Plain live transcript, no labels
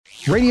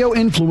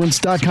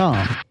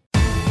RadioInfluence.com.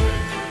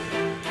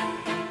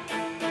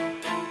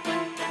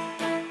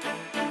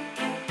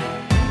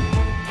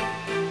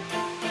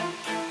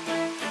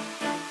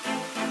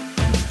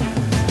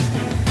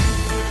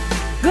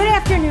 Good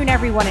afternoon,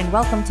 everyone, and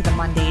welcome to the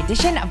Monday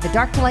edition of the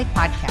Dark to Light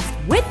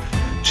podcast with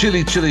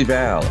Chili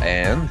Val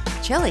and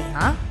Chili,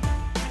 huh?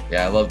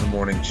 Yeah, I love the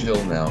morning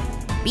chill now.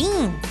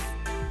 Beans.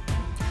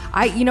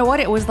 You know what?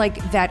 It was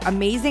like that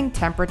amazing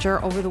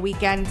temperature over the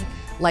weekend,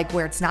 like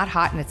where it's not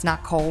hot and it's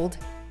not cold.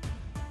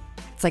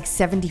 It's like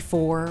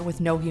 74 with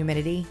no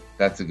humidity.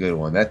 That's a good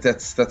one.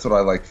 That's what I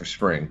like for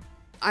spring.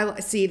 I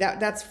see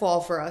that's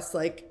fall for us,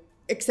 like,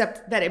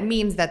 except that it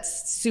means that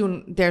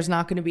soon there's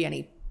not going to be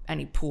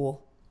any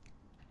pool,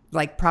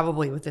 like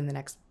probably within the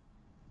next.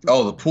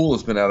 Oh, the pool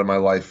has been out of my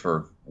life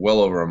for well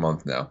over a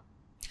month now.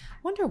 I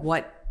wonder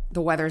what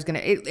the weather is going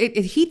to.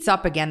 It heats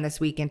up again this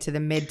week into the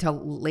mid to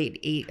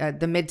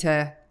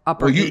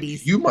upper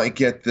 80s. You might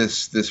get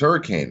this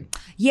hurricane.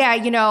 Yeah,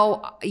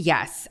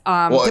 yes.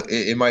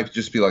 It might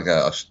just be like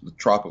a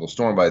tropical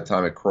storm by the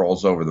time it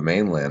crawls over the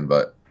mainland,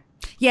 but.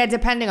 Yeah,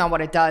 depending on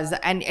what it does.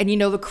 And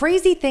the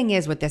crazy thing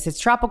is with this, it's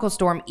Tropical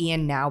Storm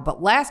Ian now,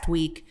 but last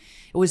week,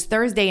 it was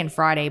Thursday and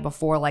Friday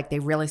before like they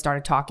really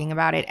started talking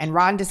about it. And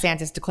Ron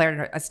DeSantis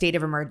declared a state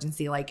of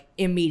emergency like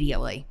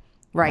immediately.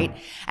 Right.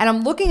 And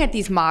I'm looking at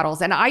these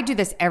models, and I do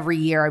this every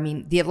year. I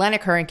mean, the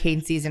Atlantic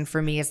hurricane season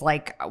for me is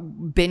like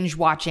binge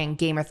watching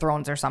Game of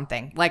Thrones or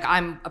something. Like,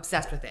 I'm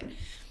obsessed with it.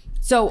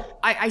 So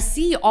I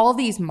see all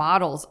these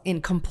models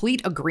in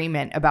complete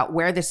agreement about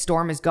where this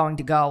storm is going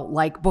to go.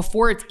 Like,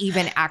 before it's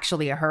even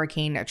actually a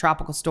hurricane, a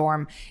tropical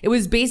storm, it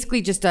was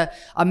basically just a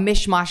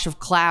mishmash of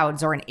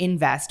clouds or an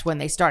invest when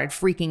they started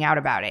freaking out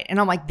about it. And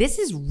I'm like, this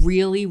is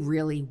really,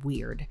 really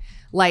weird.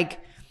 Like,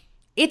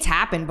 it's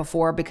happened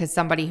before, because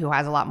somebody who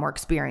has a lot more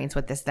experience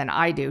with this than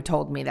I do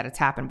told me that it's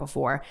happened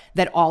before,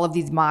 that all of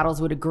these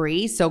models would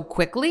agree so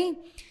quickly.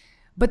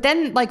 But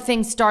then like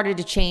things started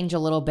to change a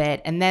little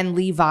bit. And then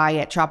Levi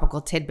at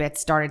Tropical Tidbits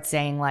started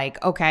saying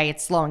like, okay,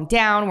 it's slowing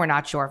down. We're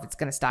not sure if it's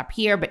going to stop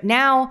here. But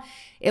now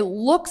it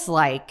looks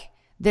like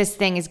this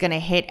thing is going to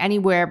hit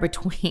anywhere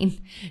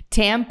between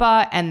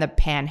Tampa and the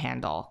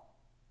Panhandle.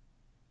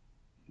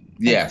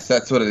 Yes,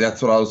 that's what I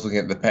was looking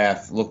at. The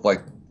path looked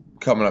like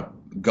coming up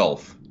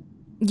Gulf.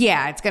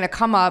 Yeah, it's going to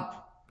come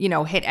up,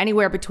 hit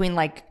anywhere between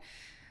like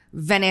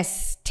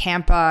Venice,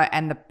 Tampa,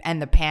 and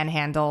the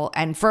Panhandle.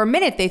 And for a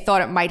minute, they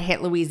thought it might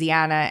hit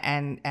Louisiana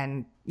and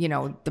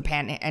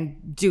the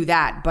and do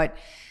that.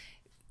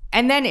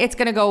 And then it's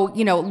going to go,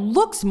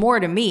 looks more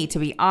to me, to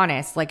be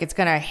honest, like it's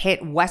going to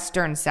hit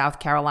western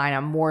South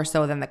Carolina more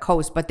so than the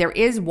coast. But there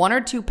is one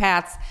or two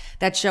paths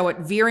that show it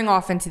veering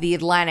off into the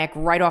Atlantic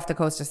right off the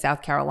coast of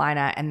South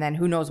Carolina. And then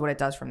who knows what it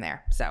does from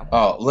there. So.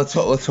 Oh, let's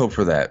hope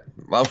for that.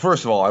 Well,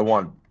 first of all, I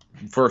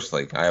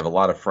have a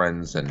lot of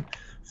friends and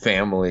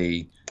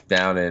family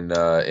down in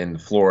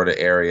the Florida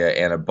area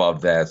and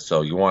above that.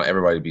 So you want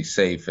everybody to be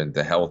safe and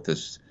to hell with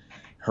this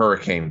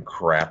hurricane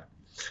crap.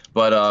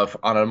 But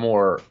on a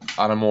more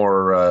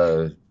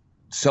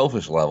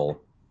selfish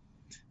level,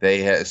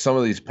 some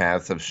of these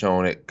paths have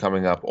shown it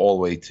coming up all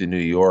the way to New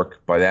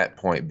York. By that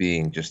point,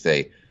 being just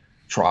a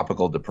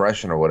tropical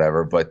depression or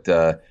whatever. But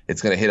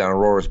it's going to hit on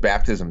Aurora's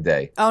baptism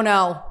day. Oh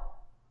no!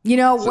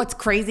 What's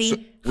crazy?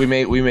 So we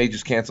may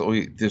just cancel.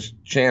 There's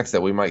a chance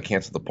that we might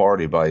cancel the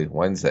party by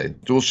Wednesday.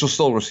 She'll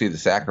still receive the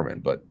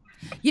sacrament, but.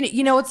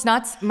 It's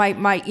nuts.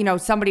 My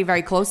somebody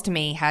very close to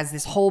me has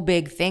this whole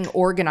big thing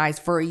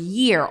organized for a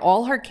year.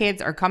 All her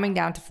kids are coming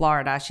down to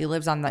Florida. She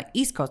lives on the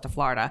east coast of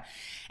Florida.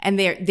 And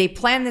they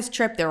plan this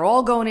trip. They're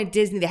all going to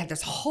Disney. They have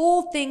this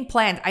whole thing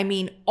planned. I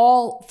mean,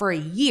 all for a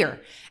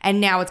year.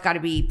 And now it's got to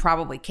be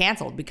probably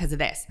canceled because of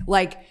this.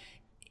 Like,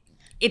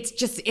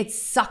 it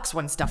sucks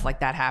when stuff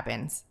like that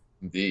happens.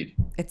 Indeed.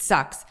 It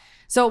sucks.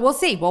 So we'll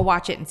see. We'll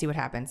watch it and see what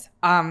happens.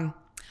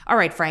 All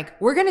right, Frank,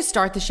 we're going to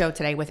start the show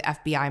today with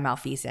FBI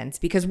malfeasance,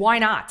 because why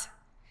not?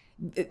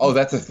 Oh,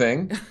 that's a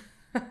thing?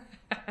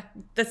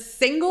 The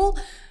single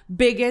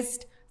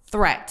biggest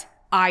threat,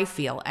 I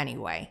feel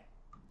anyway,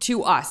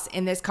 to us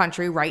in this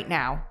country right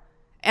now,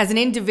 as an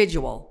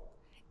individual,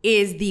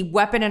 is the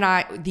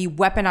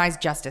weaponized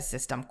justice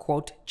system,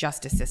 quote,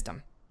 justice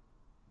system.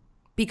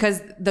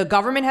 Because the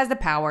government has the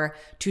power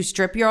to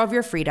strip you of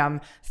your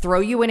freedom, throw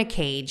you in a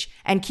cage,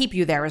 and keep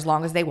you there as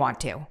long as they want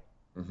to.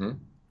 Mm-hmm.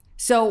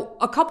 So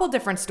a couple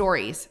different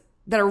stories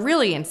that are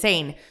really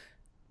insane.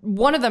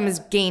 One of them has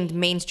gained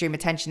mainstream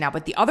attention now,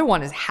 but the other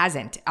one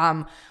hasn't.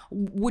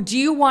 Would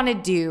you want to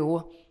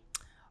do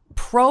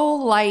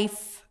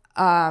pro-life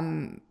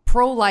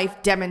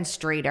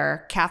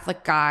demonstrator,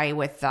 Catholic guy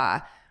with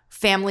a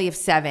family of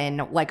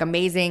 7, like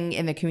amazing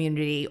in the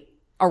community,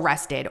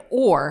 arrested?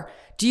 Or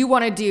do you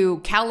want to do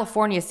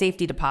California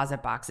safety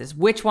deposit boxes?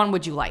 Which one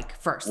would you like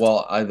first?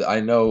 Well, I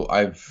know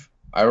I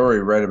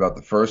already read about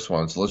the first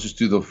one, so let's just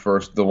do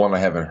the one I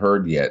haven't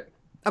heard yet.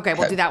 Okay,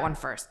 we'll do that one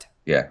first.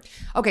 Yeah.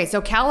 Okay,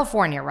 so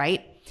California,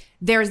 right?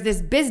 There's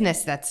this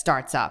business that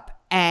starts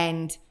up,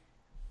 and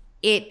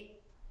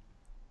it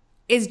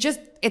is just,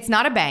 it's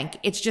not a bank.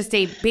 It's just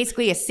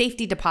basically a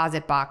safety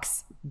deposit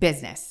box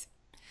business.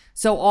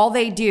 So all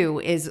they do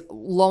is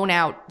loan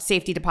out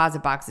safety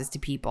deposit boxes to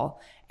people,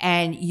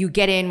 and you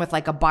get in with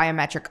like a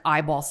biometric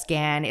eyeball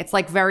scan. It's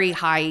like very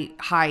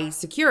high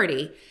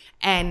security.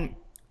 And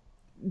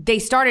they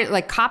started,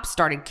 like, cops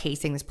started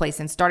casing this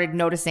place and started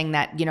noticing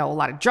that, you know, a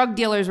lot of drug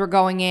dealers were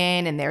going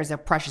in, and there's a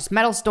precious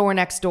metal store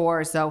next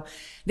door. So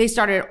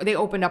they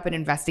opened up an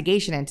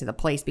investigation into the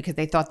place because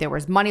they thought there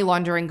was money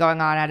laundering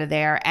going on out of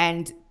there.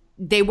 And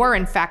they were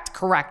in fact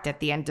correct at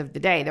the end of the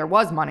day. There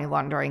was money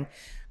laundering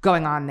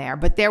going on there,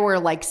 but there were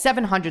like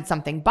 700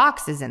 something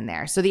boxes in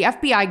there. So the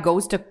FBI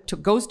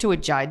goes to a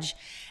judge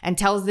and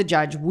tells the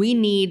judge, we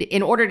need,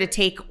 in order to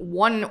take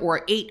 1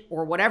 or 8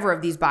 or whatever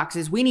of these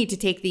boxes, we need to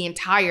take the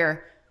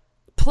entire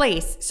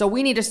place. So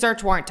we need a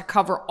search warrant to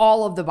cover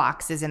all of the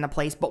boxes in the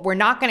place, but we're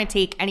not going to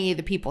take any of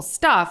the people's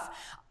stuff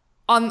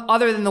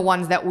other than the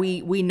ones that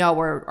we know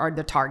are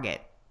the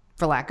target,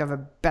 for lack of a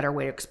better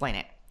way to explain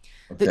it.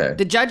 Okay.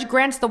 The judge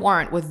grants the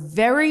warrant with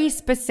very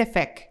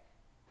specific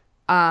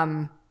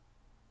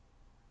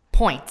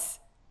points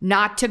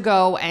not to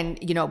go and,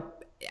 you know,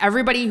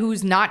 everybody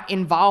who's not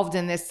involved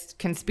in this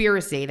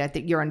conspiracy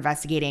that you're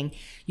investigating,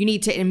 you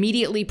need to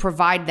immediately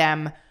provide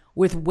them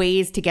with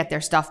ways to get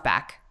their stuff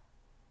back.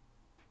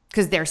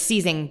 Because they're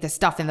seizing the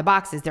stuff in the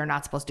boxes. They're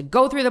not supposed to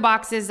go through the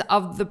boxes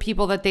of the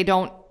people that they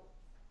don't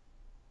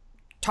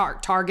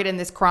target in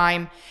this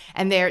crime.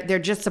 And they're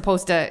just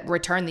supposed to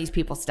return these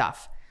people's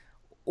stuff.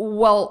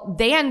 Well,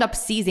 they end up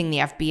seizing, the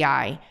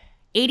FBI,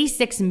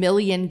 $86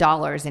 million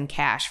in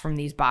cash from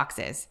these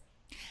boxes.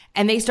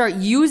 And they start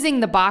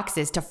using the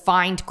boxes to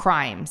find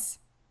crimes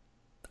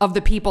of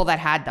the people that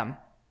had them.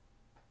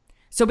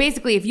 So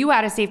basically, if you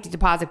had a safety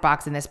deposit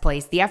box in this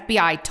place, the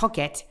FBI took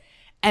it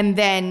and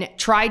then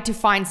tried to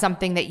find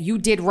something that you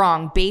did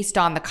wrong based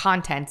on the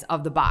contents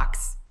of the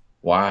box.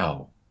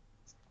 Wow.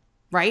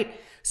 Right?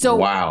 So,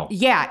 wow.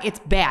 Yeah, it's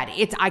bad.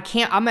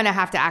 I'm going to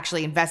have to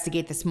actually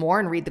investigate this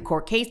more and read the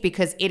court case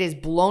because it has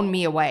blown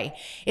me away.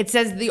 It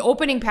says the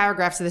opening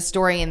paragraphs of the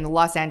story in the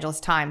Los Angeles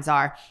Times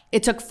are,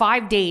 it took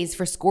 5 days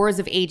for scores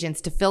of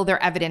agents to fill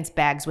their evidence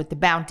bags with the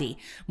bounty,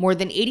 more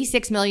than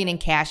 $86 million in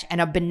cash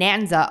and a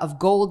bonanza of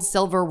gold,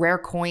 silver, rare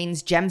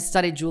coins,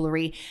 gem-studded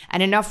jewelry,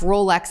 and enough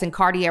Rolex and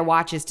Cartier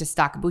watches to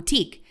stock a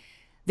boutique.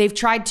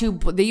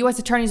 The U.S.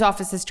 Attorney's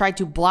Office has tried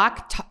to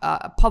block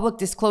public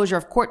disclosure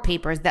of court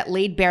papers that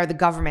laid bare the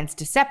government's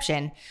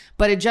deception,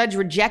 but a judge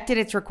rejected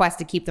its request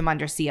to keep them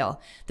under seal.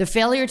 The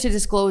failure to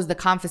disclose the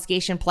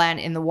confiscation plan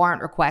in the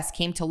warrant request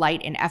came to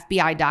light in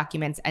FBI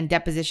documents and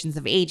depositions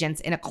of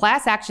agents in a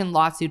class action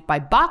lawsuit by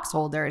box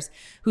holders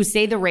who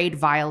say the raid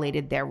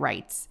violated their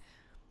rights.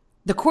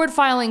 The court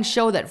filings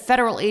show that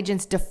federal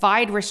agents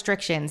defied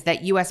restrictions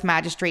that U.S.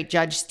 Magistrate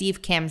Judge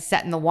Steve Kim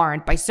set in the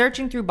warrant by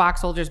searching through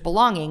box holders'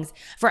 belongings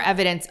for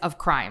evidence of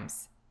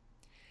crimes.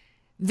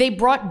 They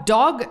brought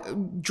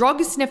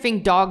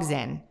drug-sniffing dogs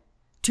in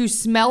to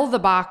smell the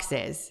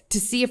boxes to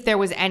see if there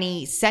was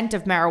any scent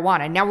of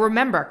marijuana. Now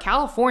remember,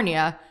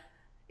 California,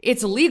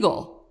 it's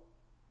illegal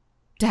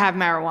to have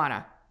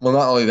marijuana. Well,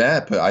 not only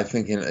that, but I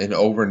think in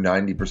over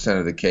 90%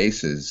 of the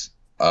cases,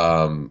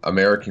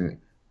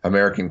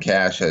 American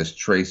cash has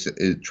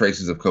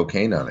traces of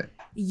cocaine on it.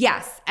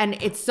 Yes, and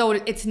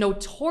it's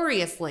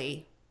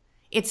notoriously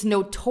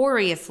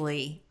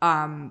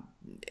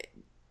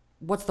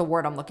what's the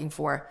word I'm looking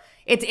for?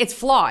 It's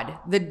flawed.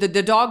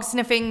 The dog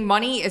sniffing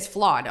money is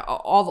flawed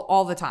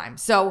all the time.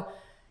 So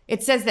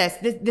it says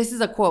this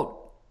is a quote.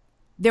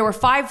 There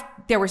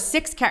were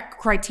 6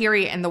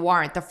 criteria in the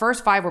warrant. The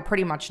first 5 were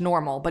pretty much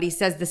normal, but he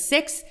says the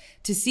 6th,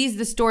 to seize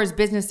the store's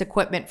business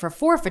equipment for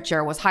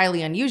forfeiture, was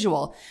highly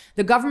unusual.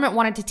 The government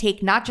wanted to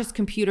take not just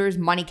computers,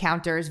 money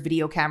counters,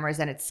 video cameras,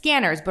 and its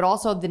scanners, but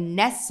also the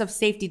nests of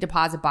safety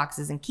deposit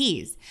boxes and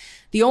keys.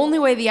 The only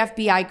way the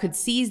FBI could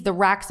seize the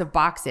racks of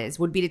boxes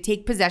would be to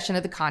take possession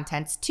of the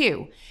contents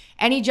too.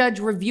 Any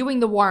judge reviewing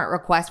the warrant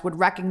request would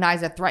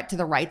recognize a threat to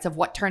the rights of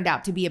what turned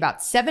out to be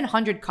about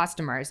 700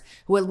 customers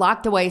who had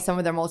locked away some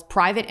of their most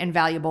private and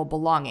valuable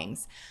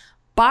belongings.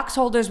 Box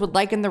holders would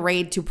liken the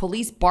raid to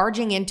police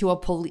barging into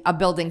a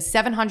building's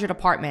 700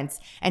 apartments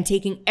and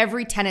taking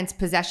every tenant's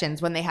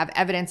possessions when they have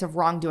evidence of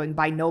wrongdoing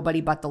by nobody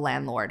but the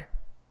landlord.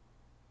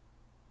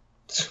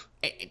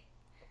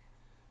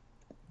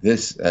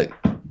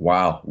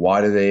 Wow.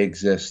 Why do they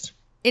exist?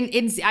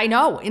 I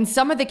know. In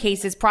some of the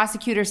cases,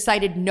 prosecutors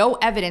cited no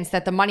evidence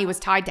that the money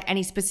was tied to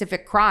any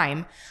specific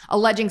crime,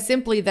 alleging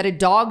simply that a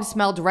dog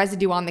smelled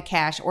residue on the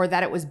cash or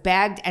that it was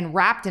bagged and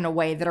wrapped in a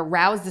way that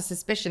aroused the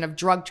suspicion of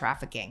drug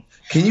trafficking.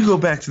 Can you go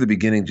back to the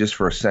beginning just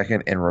for a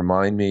second and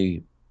remind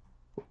me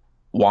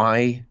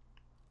what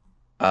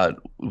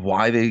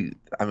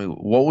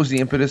was the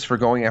impetus for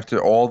going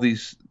after all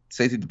these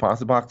safety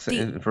deposit box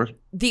in first?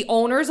 The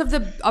owners of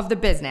the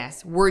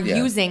business were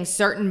using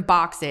certain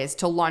boxes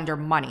to launder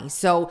money.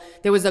 So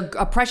there was a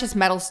precious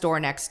metal store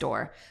next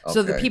door.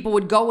 So the people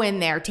would go in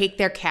there, take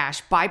their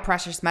cash, buy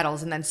precious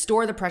metals, and then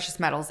store the precious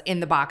metals in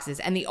the boxes.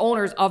 And the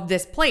owners of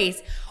this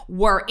place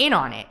were in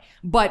on it.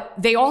 But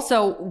they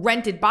also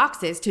rented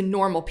boxes to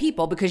normal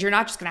people, because you're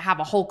not just going to have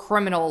a whole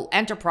criminal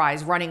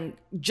enterprise running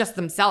just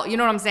themselves. You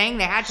know what I'm saying?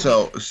 They had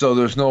to. So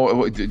there's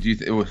no.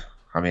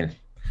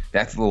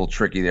 That's a little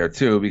tricky there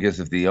too, because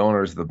if the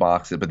owners of the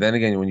boxes, but then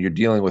again, when you're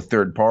dealing with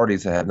third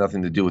parties that have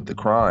nothing to do with the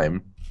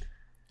crime,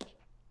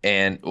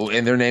 and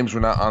their names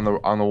were not on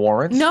the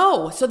warrants.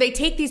 No, so they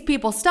take these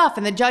people's stuff,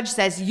 and the judge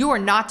says you are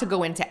not to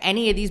go into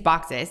any of these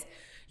boxes.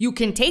 You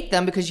can take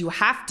them because you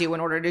have to in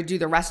order to do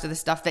the rest of the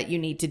stuff that you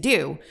need to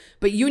do,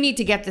 but you need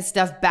to get the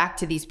stuff back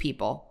to these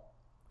people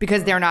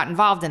because they're not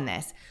involved in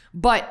this.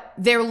 But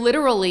they're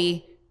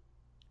literally.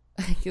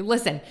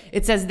 Listen,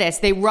 it says this.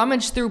 They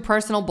rummaged through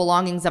personal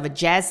belongings of a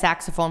jazz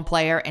saxophone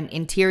player, an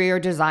interior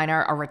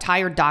designer, a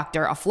retired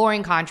doctor, a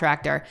flooring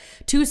contractor,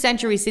 2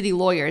 Century City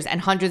lawyers,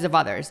 and hundreds of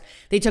others.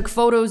 They took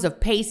photos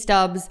of pay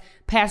stubs,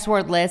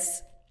 password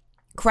lists,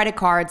 credit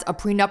cards, a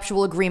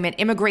prenuptial agreement,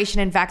 immigration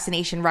and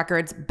vaccination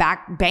records,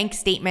 bank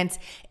statements,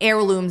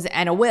 heirlooms,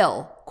 and a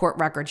will, court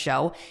records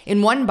show.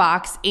 In one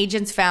box,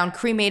 agents found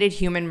cremated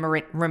human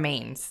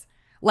remains.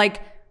 Like...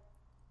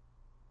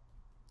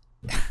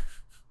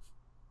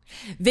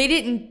 They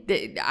didn't,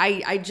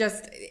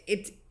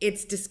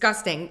 it's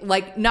disgusting.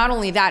 Like, not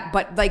only that,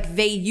 but like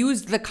they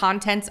used the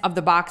contents of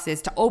the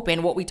boxes to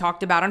open what we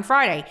talked about on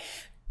Friday.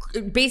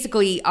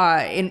 Basically,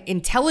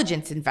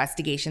 intelligence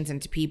investigations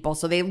into people.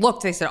 So they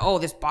said, oh,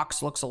 this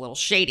box looks a little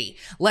shady.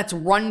 Let's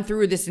run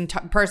through this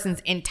person's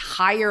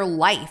entire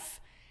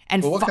life.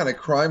 And what kind of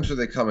crimes are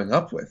they coming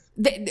up with?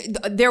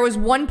 There was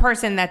one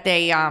person that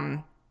they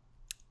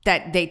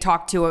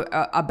talked to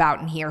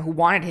about in here who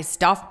wanted his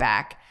stuff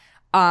back.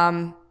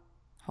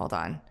 Hold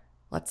on.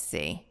 Let's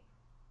see.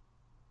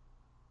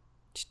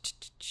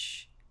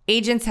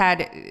 Agents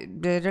had...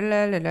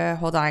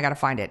 Hold on, I gotta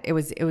find it. It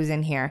was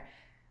in here.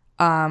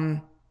 Hold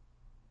on,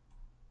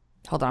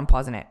 I'm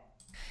pausing it.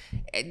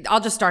 I'll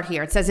just start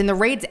here. It says, in the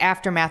raid's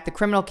aftermath, the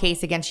criminal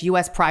case against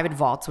U.S. Private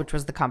Vaults, which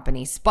was the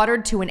company,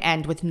 sputtered to an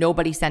end with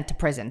nobody sent to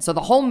prison. So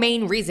the whole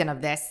main reason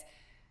of this...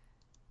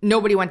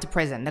 Nobody went to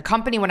prison. The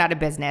company went out of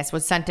business,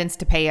 was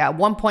sentenced to pay a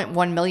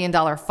 $1.1 million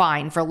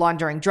fine for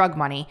laundering drug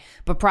money,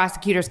 but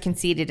prosecutors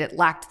conceded it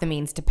lacked the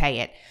means to pay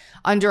it.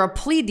 Under a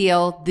plea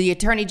deal, the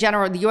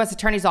U.S.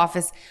 Attorney's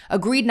Office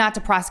agreed not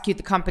to prosecute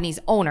the company's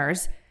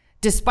owners,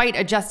 despite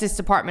a Justice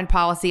Department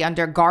policy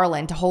under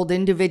Garland to hold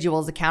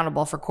individuals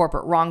accountable for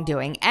corporate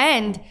wrongdoing,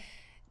 and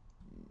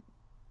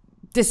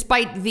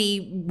despite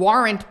the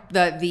warrant,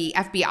 the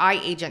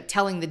FBI agent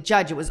telling the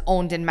judge it was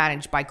owned and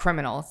managed by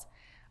criminals.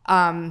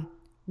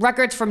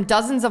 Records from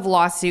dozens of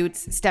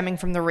lawsuits stemming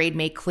from the raid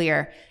make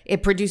clear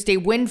it produced a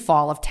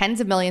windfall of tens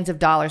of millions of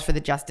dollars for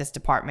the Justice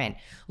Department.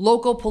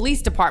 Local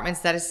police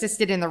departments that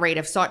assisted in the raid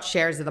have sought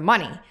shares of the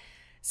money.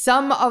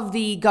 Some of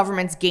the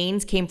government's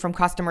gains came from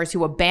customers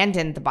who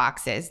abandoned the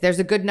boxes. There's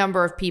a good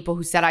number of people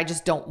who said, I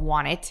just don't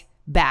want it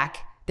back.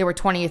 There were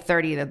 20 or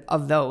 30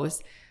 of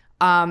those.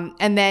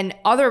 And then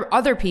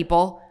other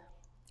people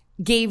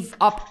gave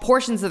up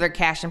portions of their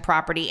cash and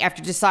property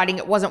after deciding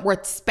it wasn't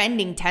worth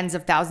spending tens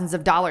of thousands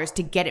of dollars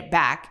to get it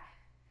back.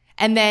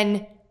 And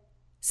then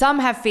some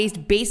have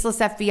faced baseless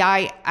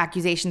FBI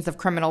accusations of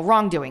criminal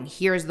wrongdoing.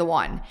 Here's the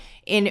one.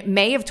 In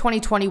May of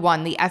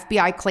 2021, the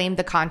FBI claimed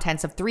the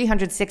contents of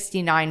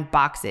 369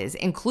 boxes,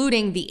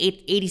 including the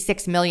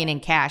 $86 million in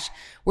cash,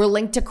 were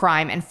linked to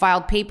crime and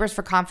filed papers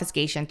for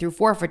confiscation through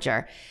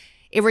forfeiture.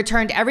 It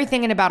returned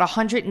everything in about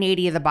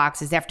 180 of the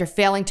boxes after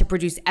failing to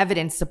produce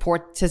evidence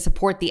to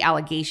support the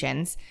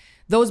allegations.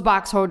 Those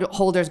box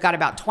holders got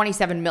about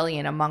 $27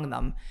 million among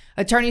them.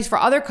 Attorneys for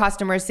other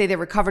customers say they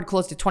recovered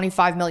close to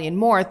 $25 million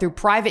more through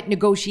private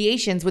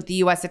negotiations with the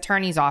U.S.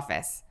 Attorney's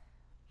Office.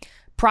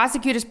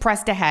 Prosecutors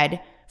pressed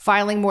ahead,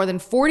 filing more than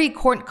 40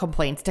 court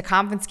complaints to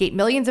confiscate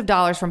millions of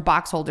dollars from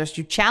box holders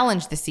to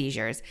challenge the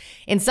seizures.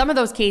 In some of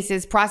those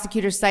cases,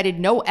 prosecutors cited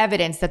no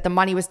evidence that the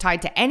money was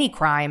tied to any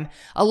crime,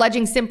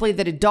 alleging simply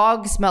that a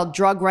dog smelled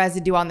drug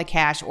residue on the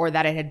cash or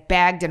that it had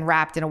bagged and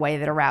wrapped in a way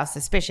that aroused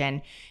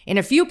suspicion. In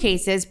a few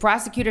cases,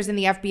 prosecutors and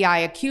the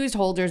FBI accused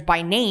holders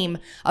by name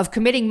of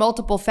committing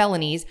multiple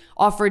felonies,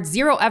 offered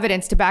zero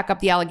evidence to back up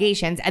the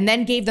allegations, and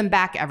then gave them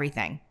back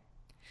everything.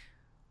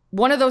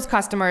 One of those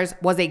customers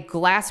was a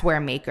glassware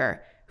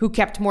maker who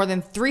kept more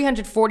than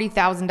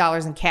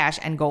 $340,000 in cash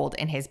and gold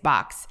in his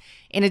box.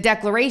 In a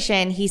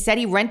declaration, he said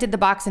he rented the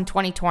box in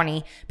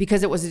 2020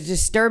 because it was a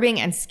disturbing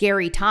and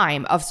scary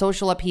time of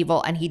social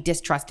upheaval and he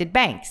distrusted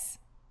banks.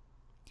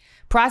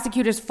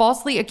 Prosecutors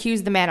falsely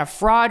accused the man of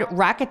fraud,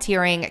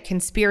 racketeering,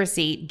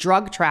 conspiracy,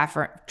 drug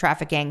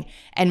trafficking,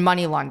 and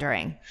money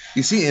laundering.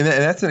 You see, and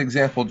that's an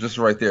example just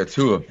right there,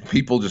 too, of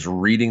people just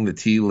reading the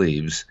tea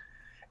leaves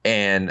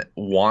and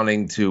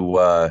wanting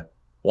to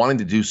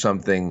do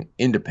something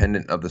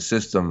independent of the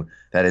system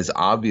that is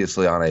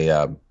obviously on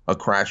a a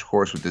crash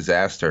course with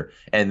disaster,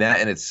 and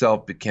that in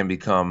itself can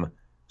become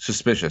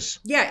suspicious.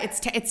 Yeah,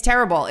 it's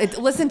terrible.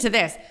 Listen to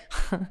this.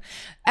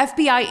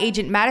 FBI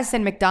agent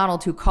Madison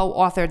McDonald, who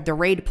co-authored the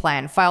raid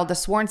plan, filed a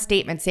sworn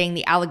statement saying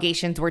the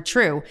allegations were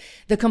true.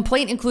 The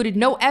complaint included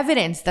no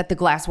evidence that the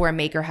glassware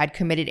maker had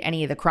committed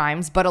any of the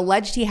crimes, but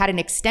alleged he had an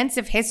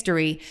extensive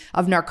history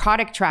of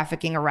narcotic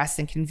trafficking arrests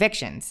and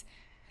convictions.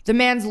 The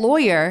man's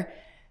lawyer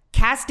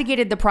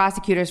castigated the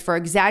prosecutors for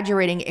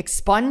exaggerating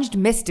expunged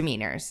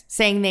misdemeanors,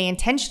 saying they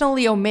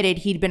intentionally omitted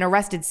he'd been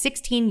arrested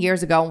 16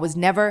 years ago and was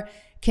never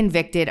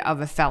convicted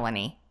of a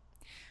felony.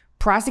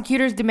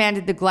 Prosecutors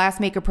demanded the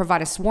glassmaker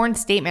provide a sworn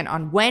statement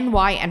on when,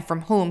 why, and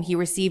from whom he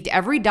received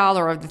every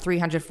dollar of the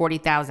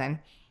 $340,000,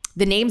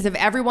 the names of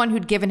everyone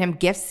who'd given him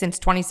gifts since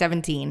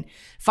 2017,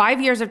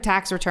 5 years of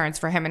tax returns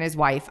for him and his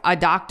wife, a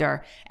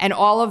doctor, and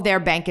all of their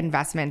bank and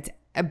investment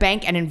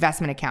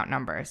account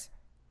numbers.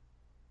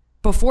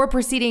 Before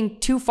proceeding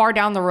too far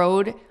down the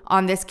road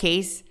on this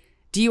case,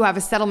 do you have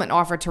a settlement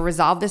offer to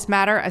resolve this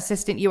matter?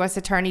 Assistant U.S.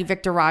 Attorney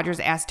Victor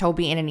Rogers asked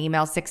Toby in an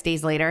email 6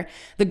 days later.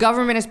 The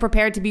government is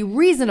prepared to be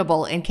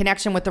reasonable in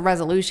connection with the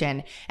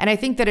resolution, and I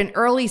think that an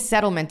early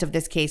settlement of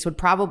this case would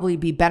probably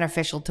be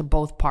beneficial to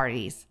both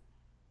parties.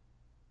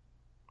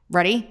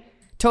 Ready?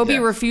 Toby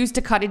refused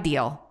to cut a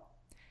deal.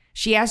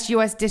 She asked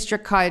U.S.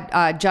 District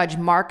Judge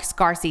Mark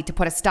Scarsi to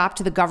put a stop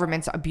to the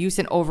government's abuse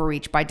and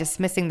overreach by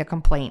dismissing the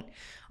complaint.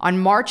 On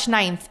March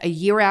 9th, a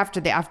year after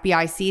the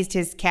FBI seized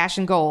his cash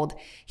and gold,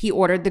 he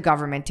ordered the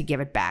government to give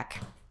it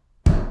back.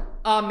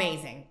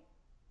 Amazing.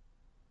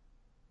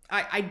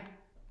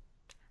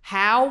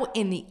 How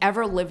in the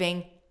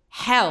ever-living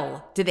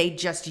hell do they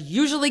just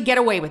usually get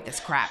away with this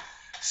crap?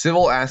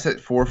 Civil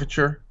asset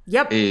forfeiture.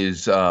 Yep.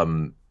 Is I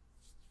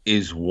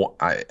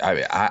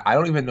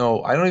don't even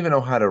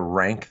know how to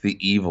rank the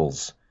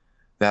evils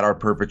that are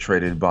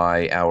perpetrated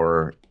by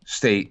our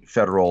state,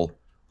 federal,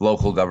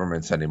 local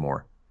governments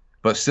anymore.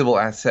 But civil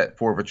asset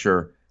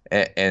forfeiture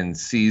and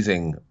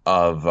seizing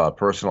of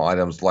personal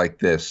items like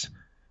this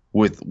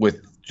with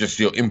just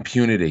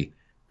impunity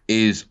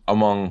is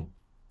among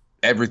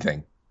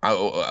everything.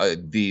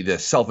 The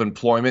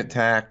self-employment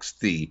tax,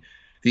 the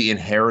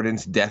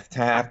inheritance death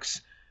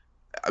tax.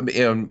 I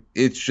mean,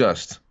 it's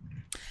just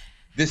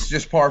this is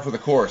just par for the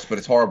course, but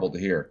it's horrible to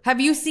hear.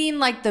 Have you seen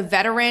like the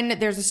veteran?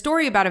 There's a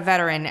story about a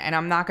veteran, and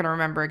I'm not going to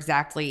remember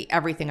exactly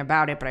everything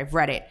about it, but I've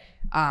read it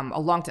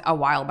a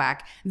while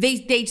back.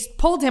 They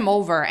pulled him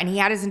over, and he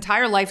had his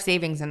entire life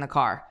savings in the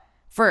car.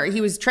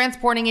 He was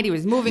transporting it, he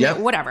was moving it,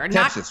 whatever.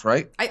 Texas,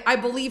 right? I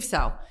believe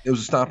so. It was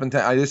a stop and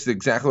this is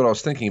exactly what I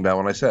was thinking about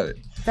when I said it.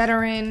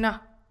 Veteran,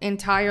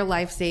 entire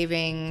life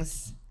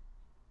savings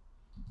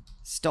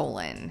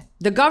stolen.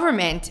 The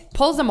government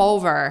pulls him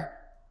over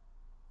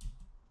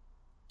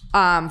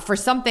for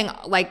something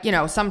like,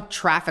 some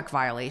traffic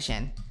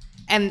violation.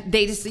 And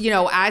they just,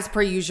 as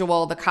per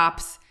usual, the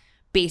cops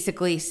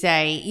basically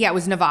say, it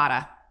was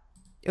Nevada.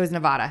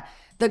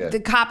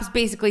 The cops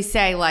basically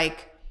say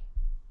like,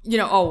 do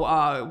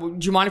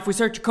you mind if we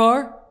search your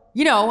car?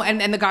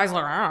 And the guy's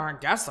like, I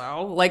guess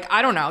so. Like,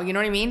 I don't know. You know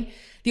what I mean?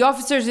 The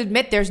officers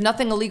admit there's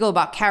nothing illegal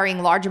about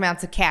carrying large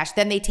amounts of cash.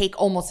 Then they take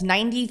almost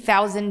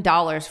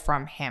 $90,000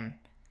 from him.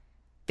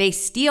 They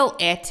steal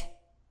it.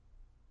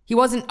 He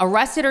wasn't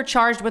arrested or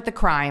charged with the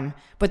crime,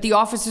 but the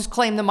officers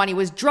claim the money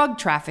was drug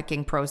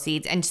trafficking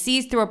proceeds and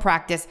seized through a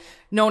practice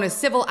known as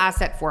civil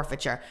asset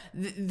forfeiture.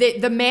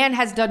 The man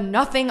has done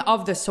nothing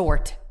of the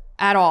sort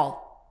at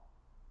all.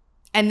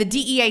 And the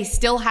DEA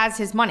still has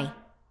his money.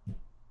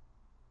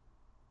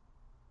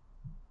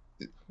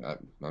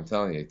 I'm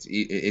telling you,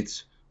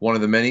 it's one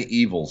of the many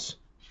evils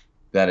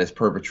that is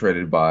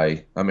perpetrated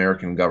by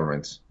American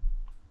governments.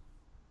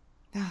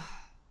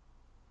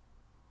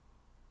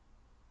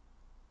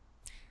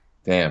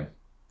 Damn,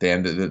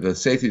 the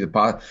safety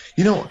deposit.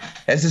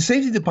 Has the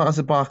safety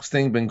deposit box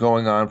thing been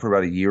going on for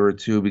about a year or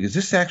two? Because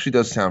this actually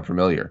does sound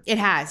familiar. It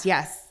has,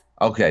 yes.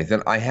 Okay,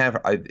 then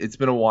it's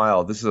been a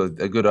while. This is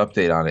a good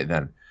update on it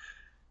then.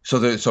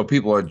 So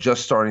people are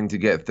just starting to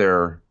get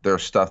their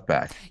stuff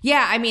back.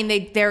 Yeah, I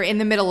mean, they're in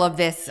the middle of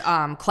this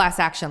class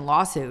action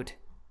lawsuit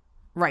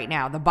right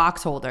now, the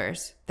box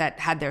holders that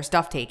had their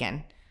stuff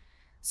taken.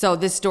 So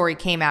this story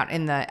came out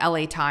in the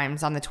LA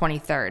Times on the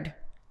 23rd.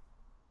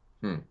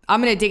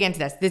 I'm going to dig into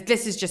this.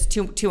 This is just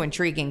too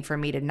intriguing for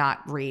me to not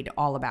read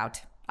all about.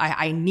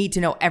 I need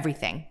to know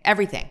everything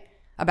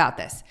about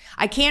this.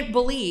 I can't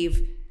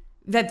believe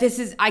that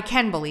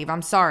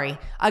I'm sorry.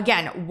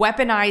 Again,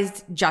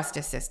 weaponized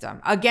justice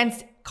system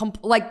against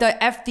like the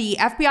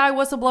FBI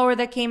whistleblower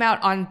that came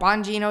out on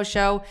Bongino's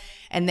show.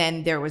 And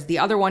then there was the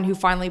other one who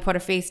finally put a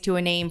face to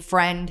a name,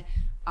 Friend,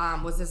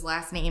 was his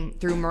last name,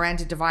 through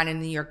Miranda Devine in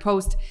the New York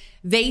Post.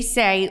 They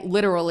say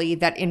literally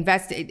that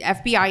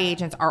FBI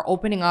agents are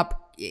opening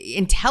up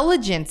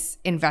intelligence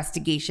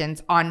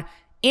investigations on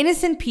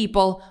innocent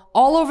people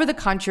all over the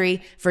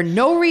country for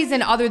no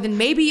reason other than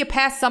maybe you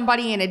pass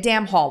somebody in a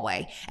damn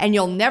hallway, and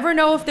you'll never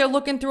know if they're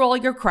looking through all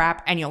your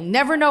crap, and you'll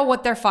never know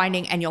what they're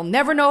finding, and you'll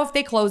never know if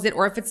they close it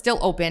or if it's still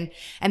open,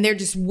 and they're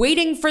just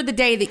waiting for the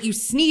day that you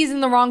sneeze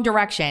in the wrong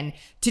direction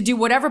to do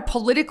whatever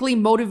politically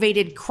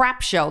motivated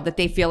crap show that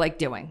they feel like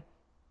doing.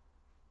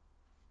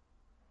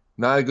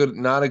 Not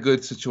a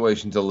good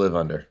situation to live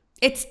under.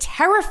 It's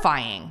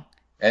terrifying.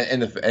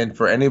 And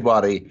for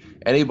anybody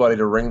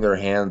to wring their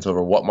hands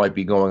over what might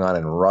be going on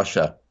in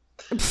Russia,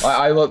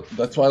 I love.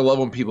 That's why I love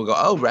when people go,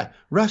 "Oh,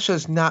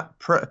 Russia's not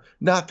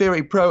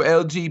very pro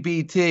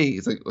LGBT."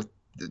 It's like,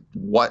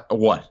 what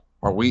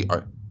are we?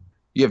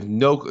 You have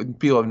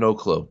people have no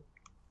clue.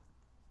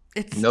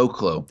 No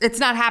clue. It's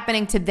not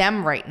happening to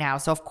them right now,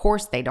 so of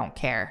course they don't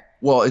care.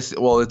 Well, it's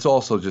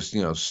also just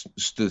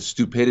the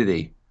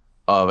stupidity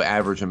of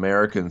average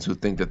Americans who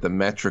think that the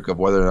metric of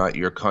whether or not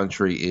your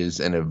country is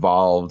an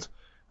evolved,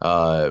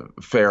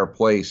 fair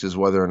place is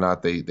whether or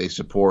not they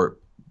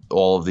support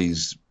all of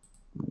these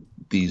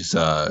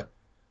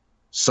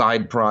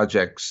side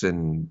projects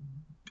and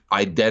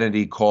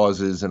identity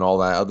causes and all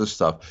that other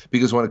stuff.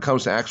 Because when it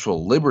comes to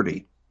actual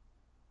liberty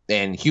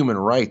and human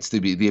rights,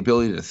 the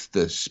ability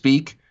to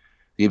speak,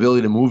 the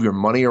ability to move your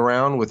money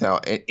around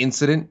without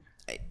incident.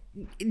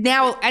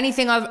 Now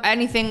anything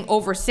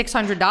over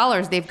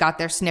 $600, they've got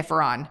their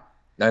sniffer on.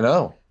 I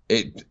know.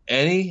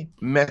 Any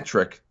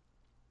metric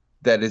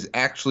that is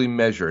actually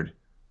measured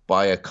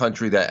by a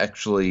country that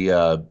actually,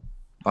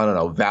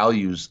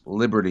 values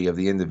liberty of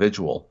the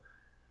individual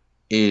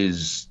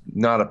is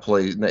not a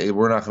place.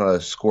 We're not going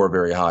to score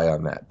very high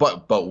on that.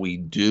 But we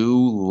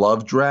do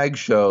love drag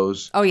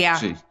shows. Oh, yeah.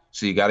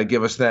 So you got to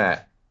give us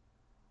that.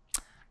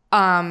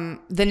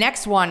 The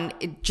next one,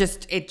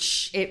 it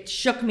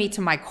shook me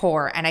to my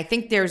core. And I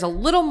think there's a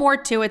little more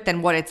to it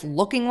than what it's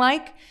looking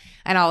like.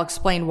 And I'll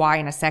explain why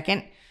in a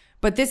second.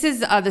 But this is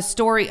the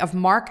story of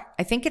Mark,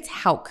 I think it's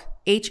Houck,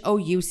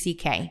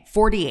 Houck,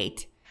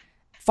 48,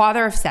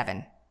 father of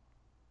 7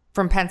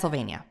 from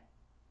Pennsylvania.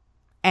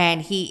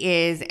 And he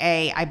is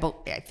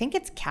I think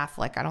it's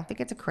Catholic. I don't think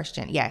it's a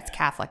Christian. Yeah, it's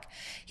Catholic.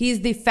 He's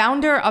the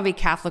founder of a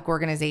Catholic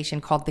organization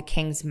called the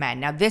King's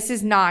Men. Now, this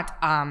is not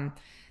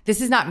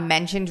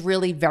mentioned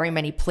really very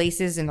many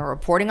places in the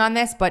reporting on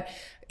this, but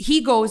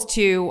he goes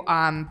to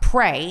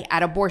pray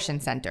at abortion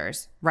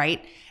centers,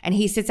 right? And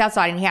he sits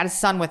outside, and he had a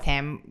son with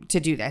him to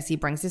do this. He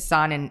brings his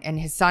son, and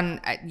his son,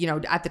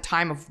 at the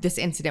time of this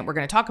incident we're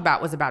going to talk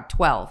about, was about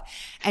 12.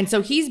 And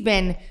so he's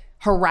been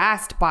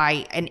harassed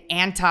by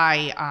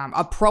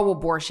a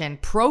pro-abortion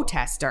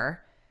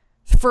protester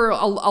for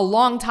a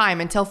long time,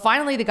 until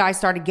finally the guy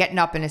started getting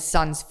up in his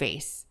son's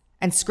face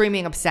and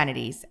screaming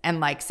obscenities and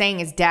like saying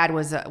his dad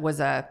was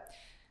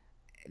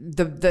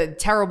the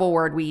terrible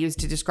word we use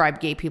to describe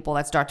gay people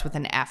that starts with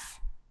an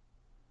F.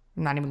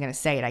 I'm not even going to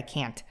say it. I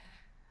can't.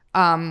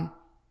 And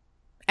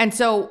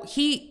so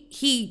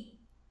he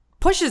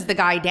pushes the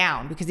guy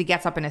down because he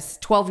gets up in his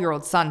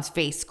 12-year-old son's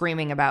face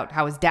screaming about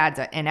how his dad's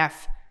an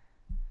F.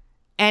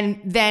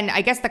 And then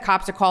I guess the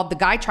cops are called. The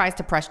guy tries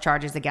to press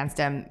charges against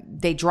him.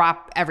 They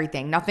drop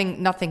everything.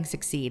 Nothing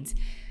succeeds.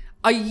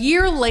 A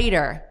year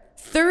later,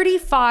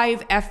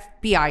 35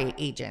 FBI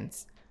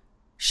agents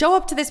show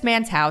up to this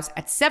man's house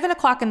at 7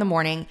 o'clock in the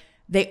morning.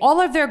 They all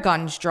have their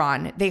guns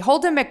drawn. They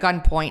hold him at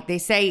gunpoint. They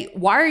say,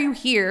 "Why are you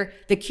here?"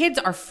 The kids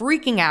are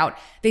freaking out.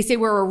 They say,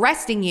 "We're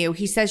arresting you."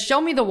 He says,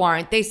 "Show me the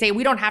warrant." They say,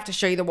 "We don't have to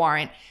show you the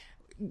warrant.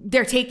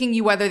 They're taking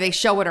you whether they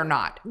show it or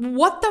not."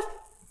 What the,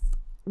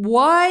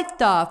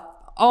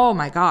 oh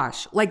my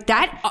gosh. Like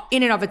that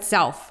in and of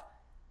itself.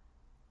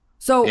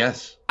 So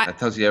yes, that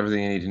tells you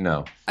everything you need to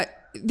know.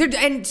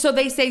 And so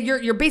they say,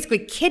 you're basically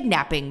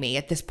kidnapping me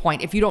at this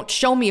point if you don't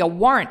show me a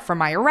warrant for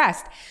my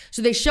arrest.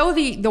 So they show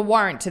the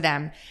warrant to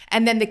them,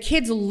 and then the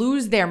kids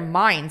lose their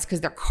minds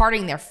because they're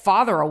carting their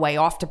father away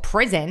off to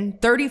prison.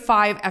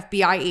 35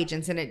 FBI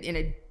agents in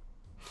a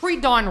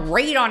pre-dawn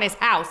raid on his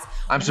house.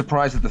 I'm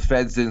surprised that the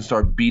feds didn't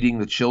start beating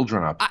the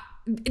children up.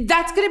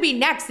 That's going to be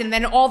next, and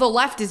then all the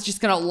left is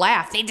just going to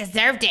laugh. They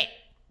deserved it.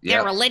 Yep.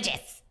 They're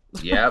religious.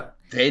 Yep,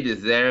 they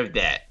deserved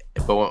that.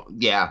 But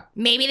yeah.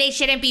 Maybe they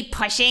shouldn't be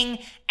pushing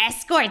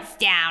escorts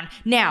down.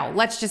 Now,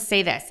 let's just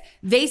say this.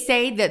 They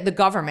say that the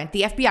government,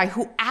 the FBI,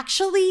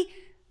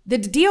 the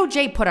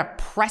DOJ put a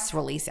press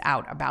release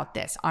out about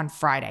this on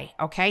Friday,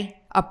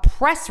 okay? A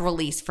press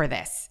release for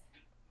this.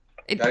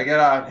 Gotta get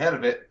out ahead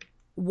of it.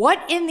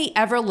 What in the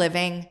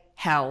ever-living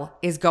hell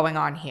is going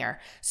on here?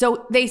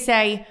 So they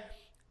say,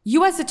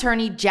 U.S.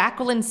 Attorney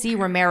Jacqueline C.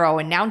 Romero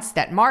announced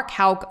that Mark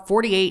Houck,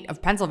 48, of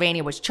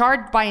Pennsylvania, was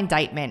charged by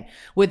indictment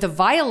with a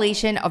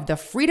violation of the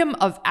Freedom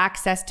of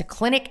Access to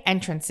Clinic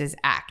Entrances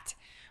Act,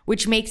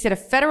 which makes it a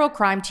federal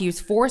crime to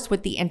use force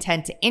with the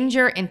intent to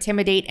injure,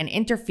 intimidate, and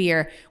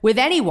interfere with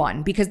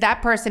anyone because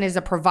that person is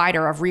a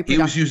provider of reproductive.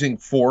 He was using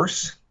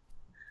force?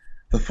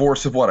 The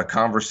force of what, a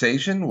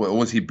conversation?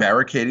 Was he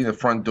barricading the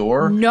front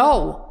door?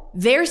 No.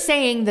 They're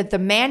saying that the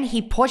man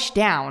he pushed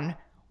down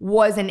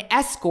was an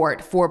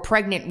escort for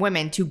pregnant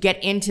women to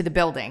get into the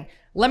building.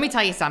 Let me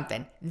tell you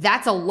something.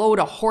 That's a load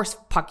of horse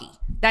pucky.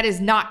 That is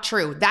not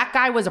true. That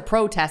guy was a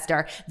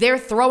protester. They're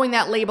throwing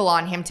that label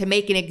on him to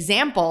make an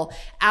example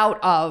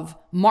out of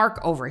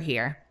Mark over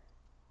here.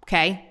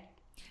 Okay?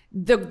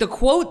 The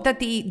quote that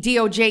the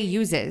DOJ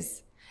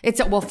uses,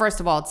 first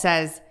of all, it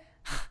says,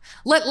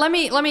 let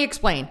me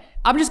explain.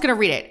 I'm just going to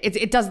read it.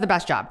 It does the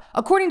best job.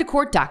 According to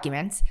court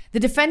documents, the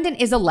defendant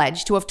is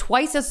alleged to have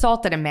twice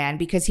assaulted a man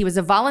because he was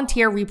a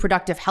volunteer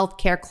reproductive health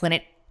care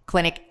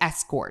clinic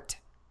escort.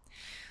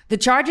 The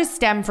charges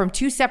stem from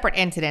two separate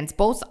incidents,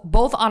 both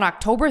on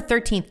October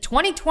 13th,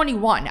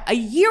 2021, a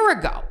year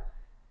ago,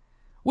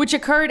 which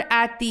occurred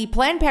at the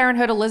Planned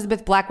Parenthood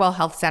Elizabeth Blackwell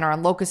Health Center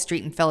on Locust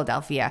Street in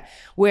Philadelphia,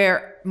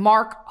 where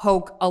Mark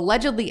Hoke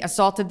allegedly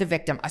assaulted the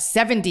victim, a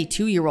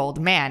 72-year-old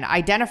man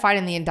identified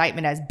in the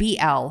indictment as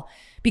BL,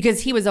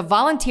 because he was a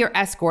volunteer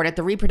escort at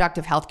the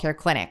reproductive health care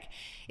clinic.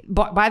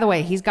 But by the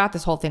way, he's got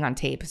this whole thing on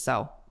tape,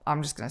 so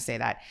I'm just going to say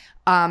that.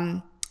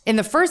 In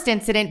the first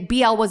incident,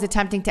 BL was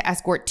attempting to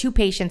escort two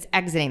patients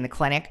exiting the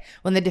clinic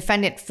when the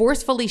defendant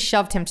forcefully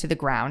shoved him to the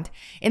ground.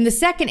 In the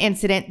second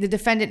incident, the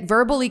defendant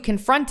verbally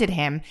confronted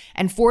him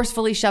and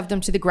forcefully shoved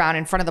him to the ground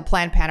in front of the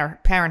Planned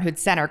Parenthood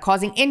Center,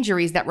 causing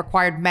injuries that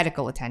required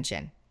medical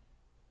attention.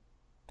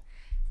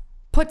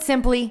 Put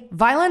simply,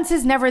 violence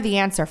is never the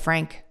answer,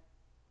 Frank.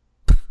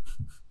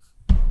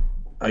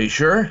 Are you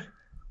sure?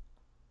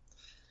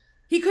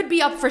 He could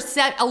be up for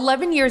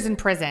 11 years in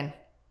prison.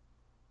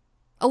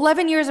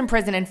 11 years in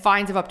prison and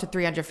fines of up to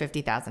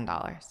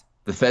 $350,000.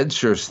 The feds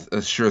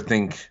sure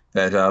think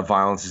that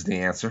violence is the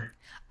answer.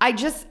 I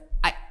just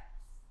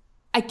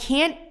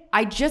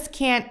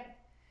can't.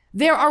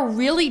 There are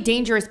really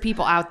dangerous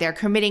people out there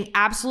committing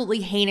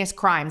absolutely heinous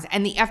crimes,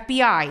 and the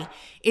FBI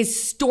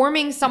is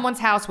storming someone's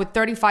house with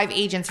 35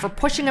 agents for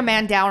pushing a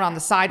man down on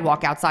the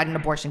sidewalk outside an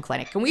abortion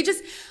clinic. Can we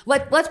just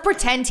let's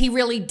pretend he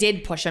really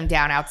did push him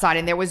down outside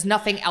and there was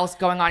nothing else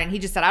going on, and he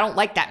just said, "I don't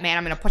like that man.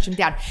 I'm going to push him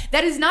down."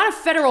 That is not a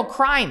federal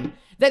crime.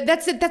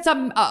 That's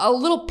a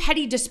little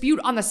petty dispute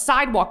on the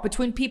sidewalk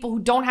between people who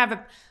don't have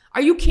a.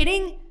 Are you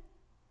kidding?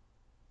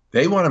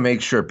 They want to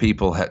make sure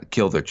people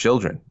kill their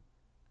children.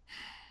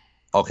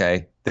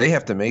 Okay, they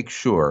have to make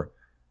sure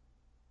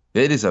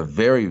it is a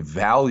very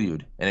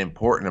valued and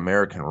important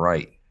American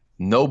right.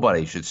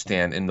 Nobody should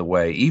stand in the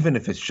way, even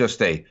if it's just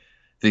the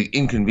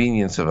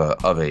inconvenience of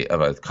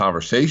a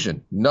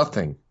conversation.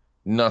 Nothing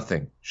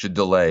should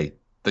delay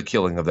the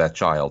killing of that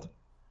child.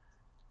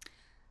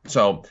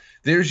 So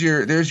there's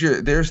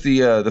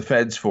the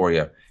feds for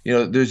you. You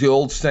know, there's the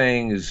old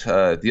saying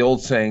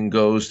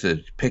goes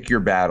to pick your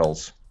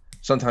battles.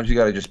 Sometimes you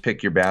got to just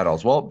pick your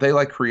battles. Well, they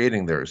like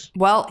creating theirs.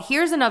 Well,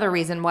 here's another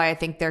reason why I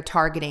think they're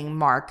targeting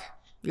Mark.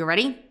 You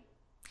ready?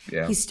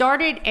 Yeah. He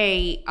started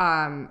a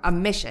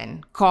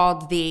mission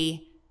called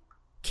the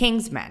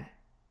Kingsmen.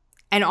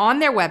 And on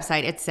their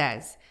website, it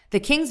says, the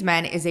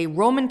Kingsmen is a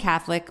Roman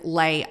Catholic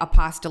lay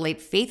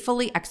apostolate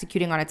faithfully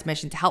executing on its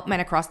mission to help men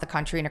across the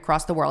country and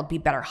across the world be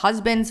better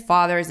husbands,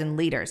 fathers, and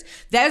leaders.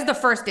 That is the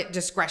first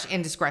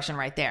indiscretion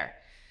right there.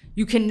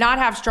 You cannot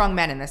have strong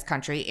men in this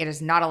country. It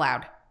is not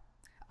allowed.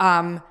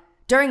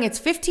 During its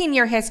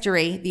 15-year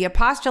history, the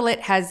apostolate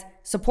has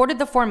supported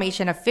the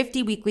formation of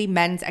 50 weekly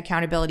men's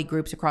accountability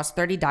groups across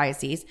 30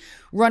 dioceses,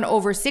 run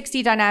over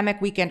 60 dynamic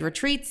weekend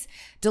retreats,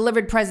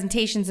 delivered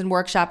presentations and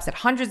workshops at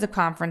hundreds of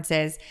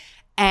conferences,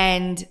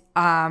 and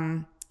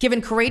given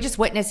courageous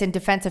witness in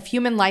defense of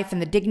human life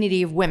and the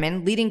dignity of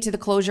women, leading to the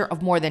closure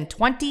of more than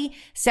 20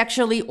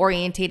 sexually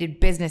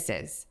orientated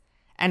businesses,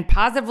 and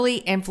positively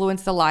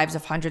influenced the lives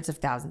of hundreds of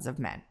thousands of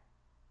men.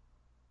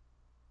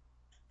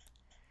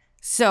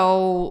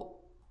 So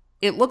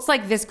it looks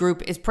like this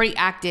group is pretty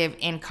active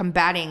in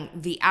combating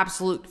the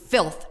absolute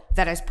filth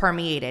that has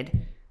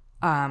permeated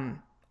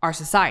our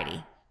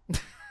society.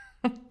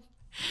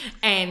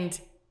 And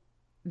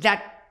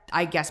that,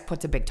 I guess,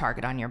 puts a big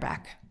target on your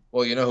back.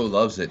 Well, you know who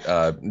loves it?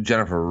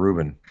 Jennifer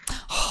Rubin.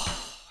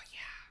 Oh, yeah.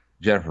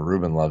 Jennifer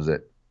Rubin loves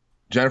it.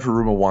 Jennifer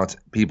Rubin wants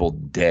people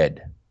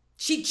dead.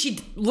 She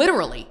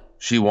literally.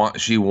 She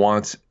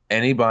wants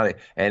anybody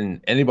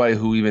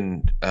who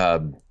even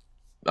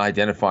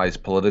identifies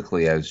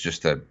politically as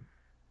just a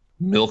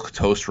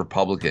milquetoast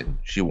Republican.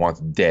 She wants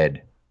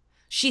dead.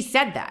 She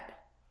said that.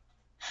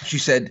 She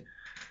said,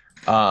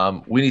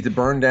 we need to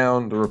burn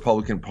down the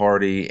Republican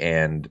Party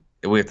and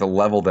we have to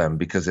level them,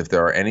 because if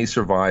there are any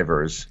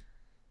survivors,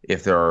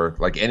 if there are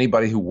like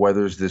anybody who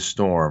weathers this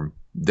storm,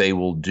 they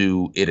will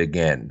do it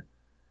again.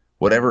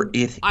 Whatever it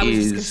is. I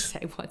was just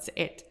going to say, what's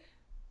it?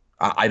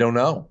 I don't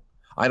know.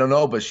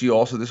 But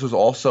this was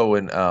also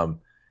in,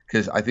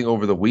 because I think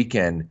over the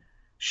weekend,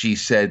 she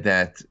said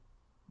that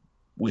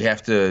we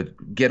have to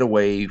get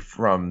away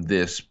from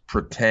this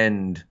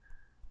pretend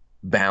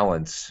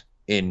balance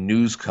in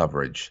news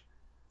coverage,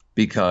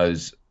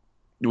 because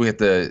we have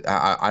to,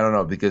 I don't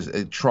know, because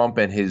Trump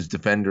and his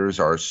defenders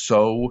are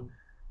so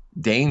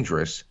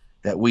dangerous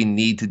that we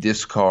need to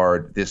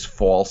discard this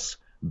false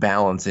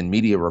balance in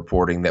media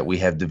reporting that we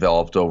have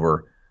developed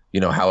over,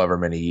 however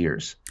many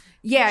years.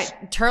 Yeah,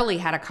 Turley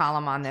had a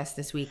column on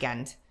this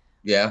weekend.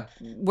 Yeah.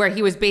 Where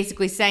he was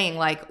basically saying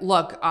like,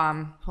 look,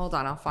 hold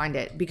on, I'll find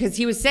it. Because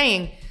he was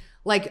saying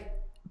like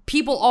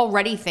people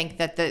already think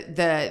that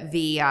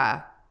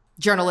the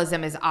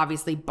journalism is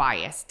obviously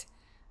biased.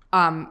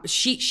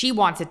 She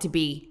wants it to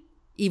be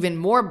even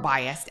more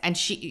biased. And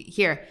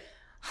pretty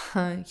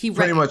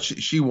much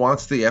she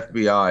wants the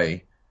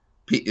FBI,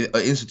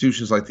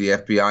 institutions like the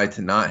FBI,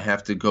 to not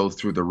have to go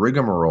through the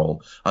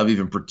rigmarole of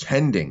even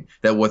pretending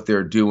that what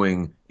they're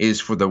doing is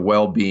for the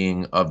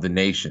well-being of the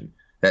nation.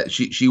 That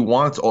she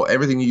wants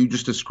everything you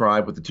just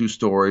described with the 2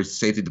 stories,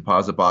 safety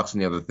deposit box,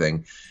 and the other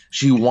thing.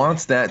 She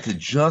wants that to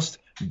just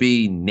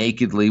be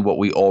nakedly what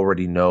we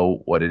already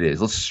know what it is.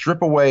 Let's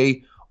strip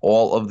away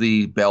all of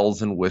the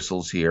bells and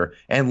whistles here,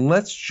 and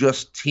let's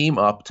just team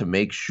up to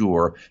make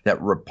sure that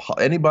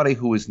anybody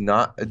who is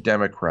not a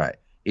Democrat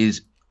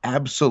is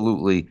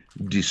absolutely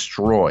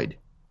destroyed.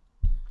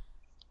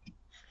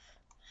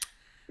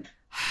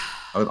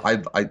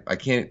 I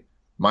can't.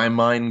 My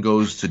mind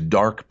goes to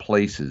dark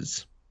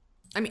places.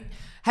 I mean,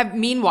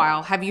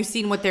 meanwhile, have you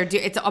seen what they're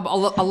doing? It's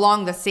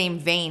along the same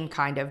vein,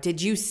 kind of.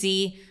 Did you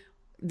see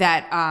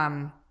that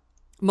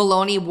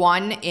Meloni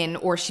won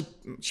she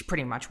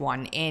pretty much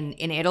won in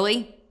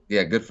Italy?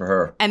 Yeah, good for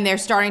her. And they're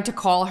starting to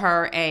call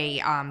her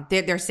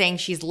they're saying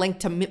she's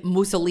linked to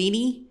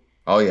Mussolini.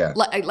 Oh, yeah.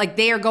 Like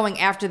they are going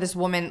after this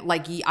woman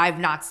like I've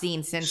not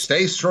seen since.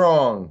 Stay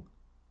strong.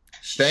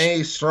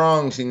 Stay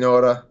strong,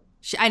 signora.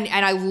 And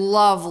I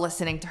love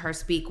listening to her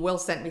speak. Will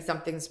sent me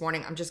something this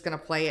morning. I'm just going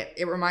to play it.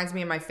 It reminds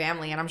me of my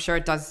family, and I'm sure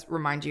it does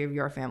remind you of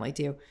your family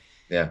too.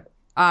 Yeah.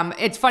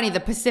 It's funny.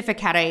 The Pacific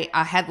had a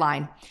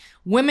headline: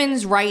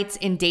 "Women's rights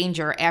in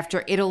danger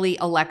after Italy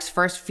elects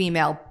first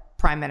female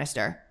prime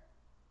minister."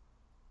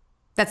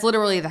 That's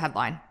literally the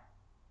headline.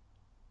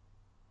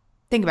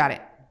 Think about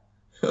it.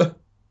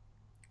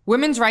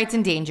 Women's rights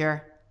in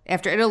danger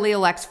after Italy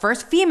elects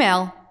first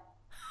female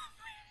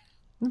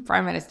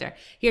prime minister.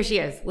 Here she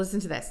is. Listen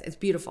to this. It's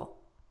beautiful.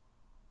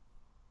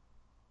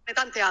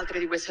 Tante altre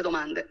di queste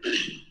domande.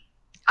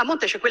 A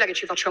monte c'è quella che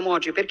ci facciamo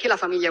oggi: perché la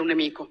famiglia è un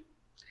nemico?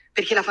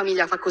 Perché la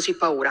famiglia fa così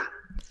paura?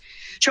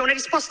 C'è una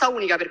risposta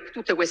unica per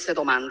tutte queste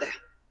domande.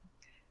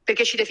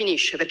 Perché ci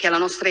definisce, perché è la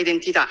nostra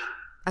identità.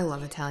 I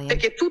love Italian.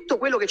 Perché tutto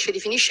quello che ci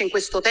definisce in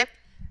questo tempo.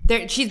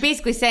 She's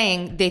basically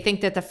saying they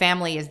think that the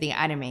family is the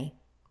enemy.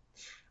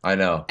 I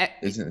know.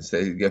 Isn't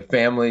it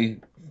family,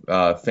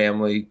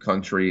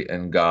 country,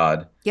 and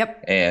God?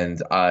 Yep.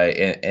 And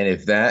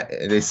if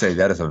they say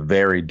that is a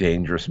very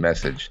dangerous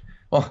message.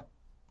 Well,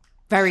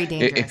 very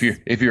dangerous.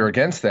 If you're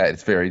against that,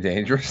 it's very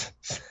dangerous.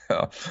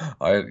 So,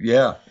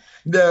 yeah.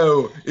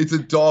 No, it's a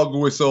dog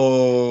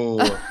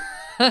whistle.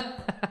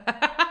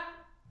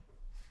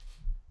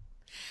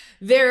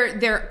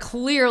 They're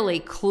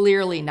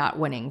clearly not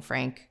winning,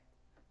 Frank.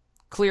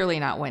 Clearly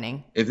not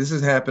winning. If this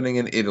is happening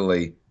in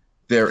Italy,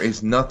 there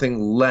is nothing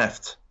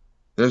left.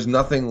 There's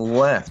nothing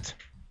left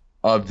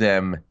of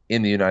them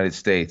in the United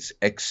States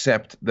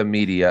except the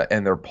media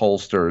and their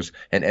pollsters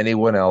and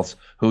anyone else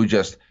who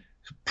just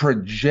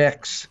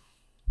projects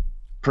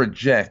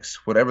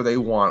whatever they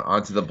want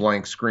onto the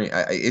blank screen.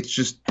 It's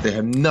just they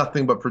have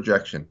nothing but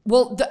projection.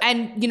 Well,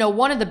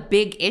 one of the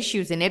big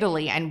issues in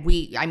Italy, and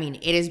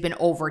it has been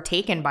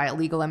overtaken by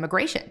illegal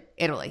immigration,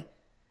 Italy.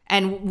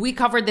 And we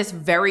covered this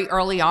very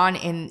early on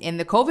in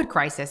the COVID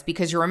crisis,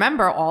 because you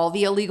remember all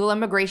the illegal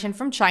immigration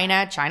from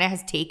China. China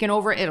has taken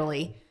over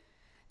Italy.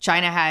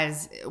 China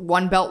has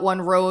one belt,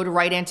 one road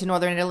right into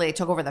northern Italy. They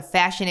took over the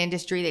fashion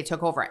industry. They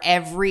took over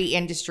every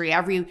industry.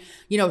 Every,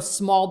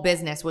 small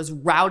business was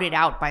routed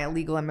out by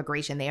illegal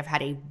immigration. They have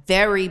had a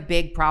very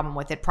big problem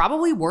with it,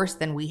 probably worse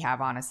than we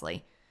have,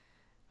 honestly,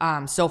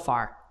 so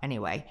far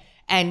anyway.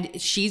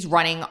 And she's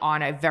running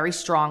on a very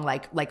strong,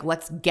 like,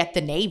 let's get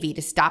the Navy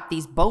to stop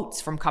these boats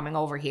from coming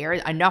over here.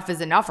 Enough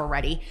is enough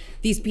already.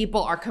 These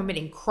people are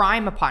committing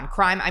crime upon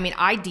crime. I mean,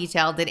 I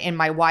detailed it in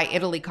my Why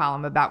Italy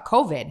column about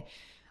COVID.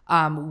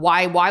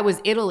 Why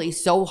was Italy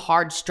so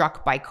hard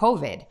struck by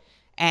COVID?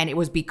 And it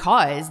was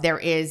because there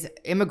is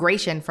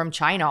immigration from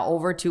China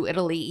over to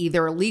Italy,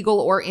 either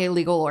legal or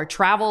illegal or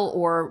travel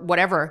or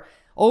whatever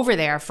over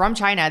there from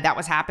China that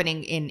was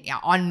happening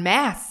en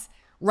masse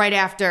right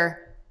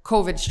after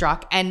COVID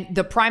struck. And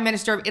the prime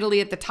minister of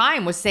Italy at the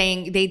time was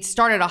saying they'd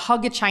started a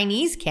Hug a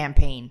Chinese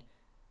campaign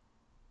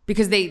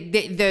because the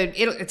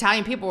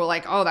Italian people were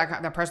like, oh,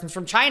 that person's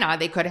from China.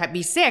 They could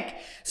be sick.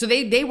 So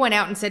they went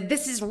out and said,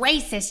 this is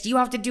racist. You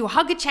have to do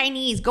Hug a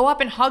Chinese. Go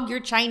up and hug your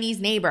Chinese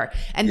neighbor.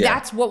 And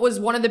that's what was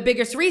one of the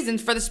biggest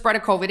reasons for the spread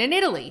of COVID in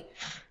Italy.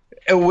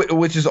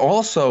 Which is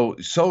also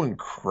so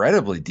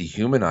incredibly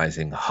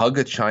dehumanizing. Hug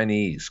a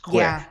Chinese.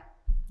 Quick.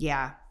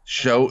 Yeah.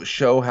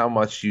 Show how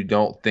much you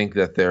don't think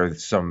that they're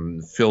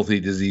some filthy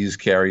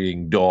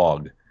disease-carrying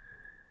dog.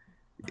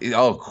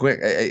 Oh,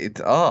 quick.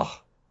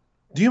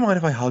 Do you mind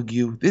if I hug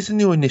you? This is a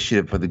new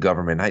initiative for the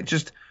government.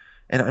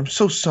 And I'm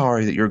so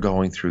sorry that you're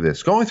going through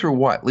this. Going through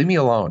what? Leave me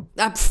alone.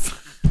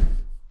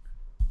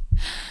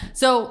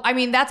 So,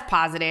 that's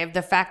positive.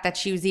 The fact that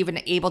she was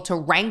even able to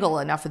wrangle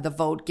enough of the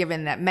vote,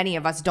 given that many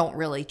of us don't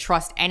really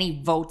trust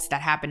any votes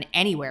that happen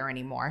anywhere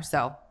anymore.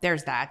 So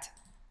there's that.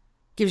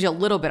 Gives you a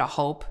little bit of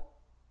hope,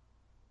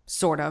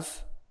 sort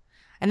of.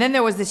 And then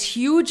there was this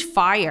huge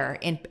fire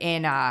in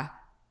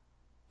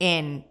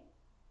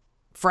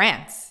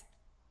France.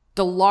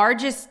 The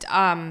largest,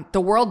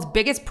 the world's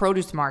biggest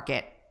produce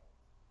market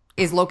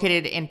is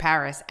located in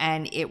Paris,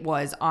 and it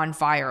was on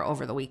fire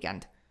over the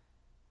weekend.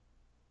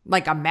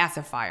 Like a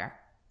massive fire.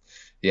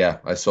 Yeah,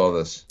 I saw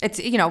this. It's,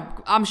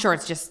 I'm sure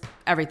it's just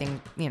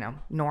everything,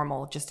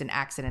 normal, just an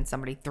accident.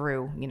 Somebody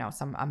threw,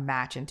 a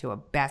match into a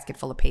basket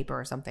full of paper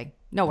or something.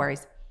 No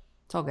worries.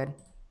 It's all good.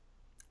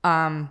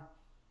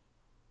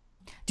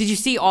 Did you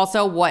see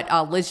also what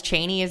Liz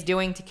Cheney is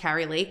doing to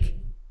Carrie Lake?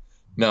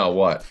 No,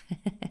 what?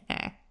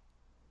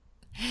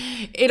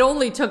 It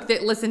only took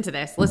listen to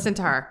this. Listen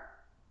to her.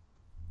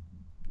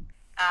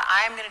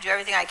 I'm going to do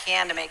everything I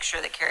can to make sure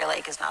that Carrie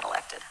Lake is not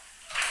elected.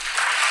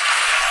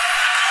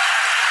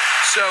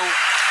 So,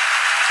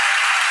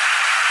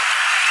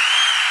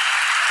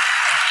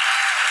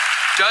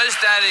 does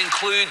that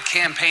include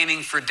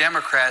campaigning for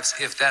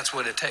Democrats if that's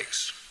what it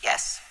takes?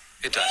 Yes.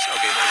 It does.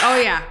 Okay.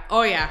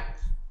 Oh, yeah.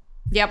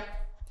 Yep.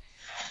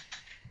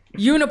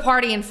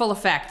 Uniparty in full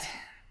effect.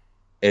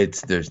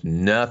 There's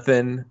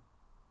nothing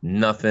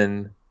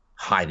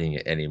hiding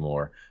it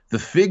anymore. The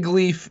fig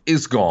leaf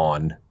is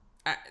gone.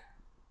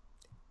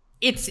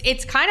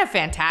 It's kind of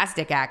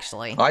fantastic,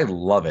 actually. I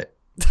love it.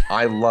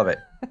 I love it.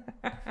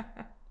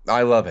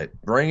 I love it.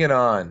 Bring it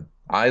on.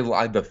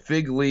 The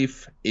fig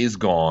leaf is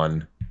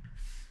gone.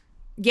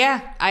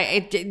 Yeah,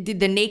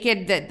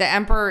 the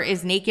emperor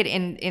is naked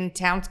in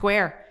town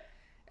square.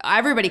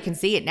 Everybody can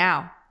see it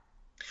now.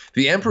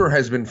 The emperor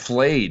has been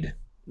flayed.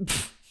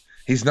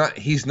 He's not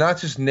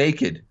just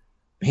naked.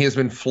 He has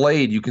been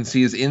flayed. You can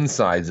see his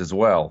insides as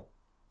well.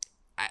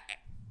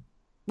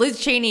 Liz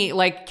Cheney,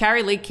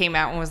 Carrie Lake came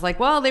out and was like,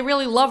 well, they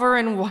really love her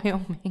in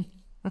Wyoming.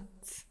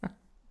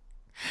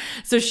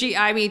 So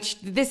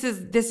this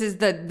is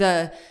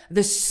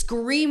the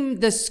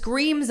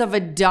screams of a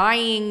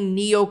dying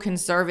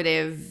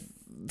neoconservative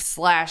 /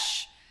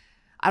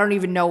 I don't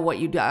even know what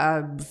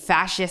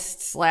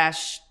fascist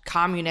 /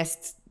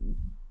 communist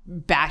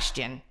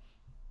bastion.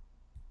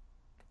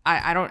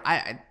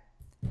 I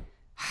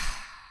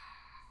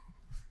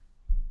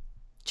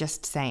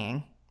just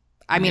saying.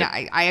 I mean,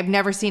 I have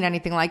never seen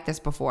anything like this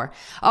before.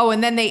 Oh,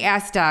 and then they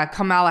asked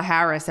Kamala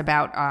Harris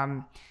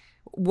about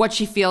what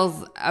she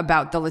feels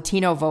about the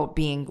Latino vote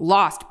being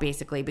lost,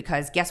 basically,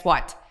 because guess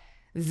what?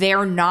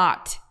 They're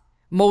not.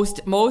 Most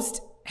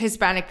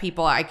Hispanic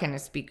people, I can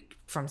speak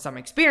from some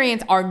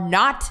experience, are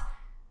not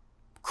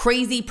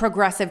crazy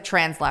progressive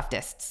trans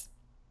leftists.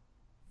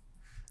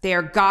 They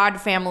are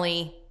God,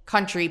 family,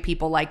 country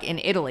people like in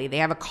Italy. They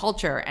have a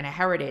culture and a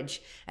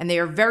heritage, and they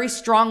are very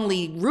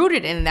strongly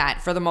rooted in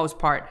that for the most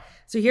part.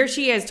 So here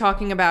she is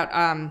talking about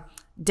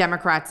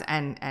Democrats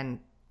and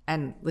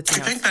Latinos. Do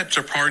you think that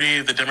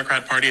the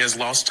Democrat Party has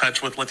lost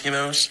touch with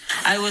Latinos?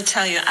 I will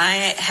tell you,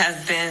 I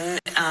have been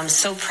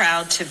so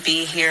proud to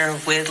be here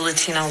with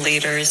Latino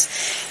leaders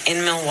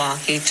in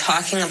Milwaukee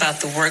talking about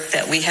the work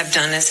that we have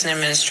done as an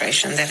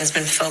administration that has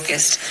been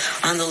focused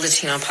on the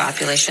Latino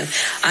population.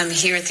 I'm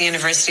here at the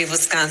University of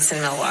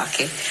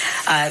Wisconsin-Milwaukee.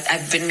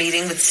 I've been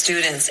meeting with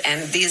students,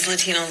 and these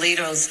Latino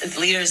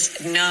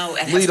leaders know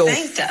and have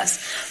thanked us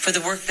for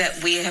the work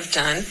that we have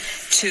done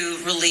to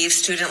relieve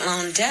student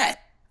loan debt.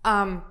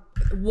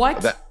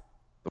 What?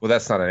 Well,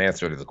 that's not an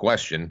answer to the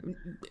question.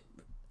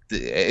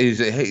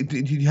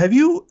 Have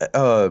you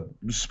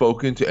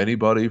spoken to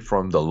anybody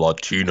from the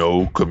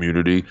Latino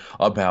community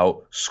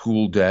about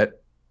school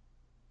debt?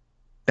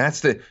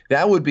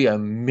 That would be a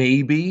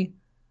maybe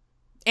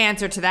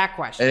answer to that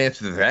question. An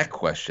answer to that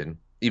question,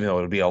 even though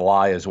it would be a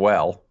lie as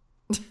well.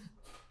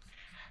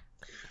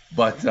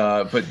 But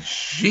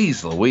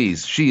she's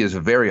Louise. She is a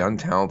very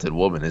untalented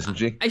woman, isn't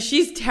she?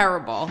 She's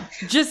terrible.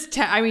 Just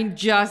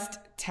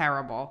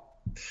terrible.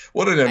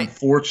 What an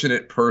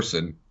unfortunate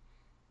person.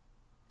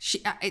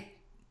 She's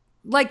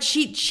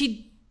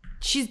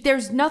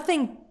there's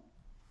nothing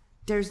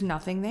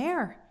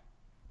there.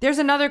 There's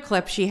another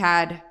clip she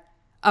had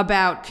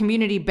about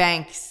community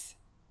banks.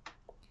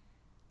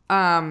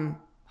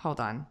 Hold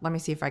on. Let me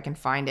see if I can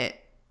find it.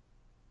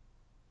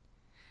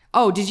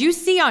 Oh, did you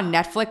see on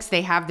Netflix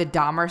they have the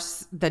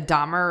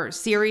Dahmer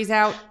series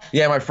out?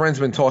 Yeah, my friend's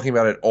been talking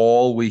about it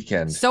all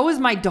weekend. So is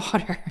my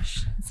daughter.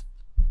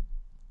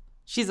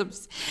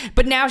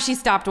 But now she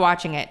stopped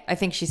watching it. I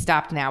think she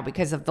stopped now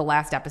because of the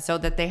last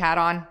episode that they had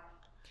on.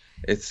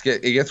 It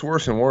gets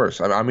worse and worse.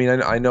 I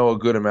mean, I know a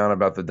good amount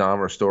about the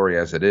Dahmer story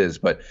as it is,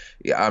 but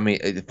I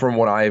mean, from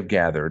what I've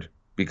gathered,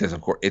 because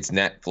of course it's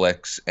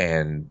Netflix,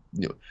 and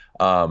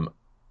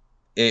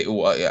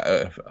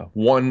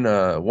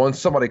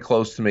somebody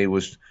close to me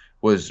was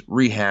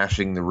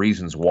rehashing the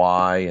reasons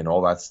why and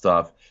all that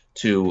stuff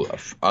to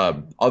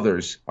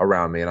others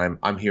around me, and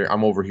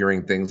I'm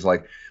overhearing things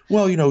like,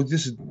 well,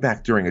 this is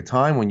back during a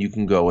time when you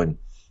can go and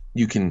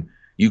you can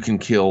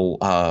kill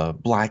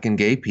black and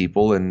gay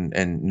people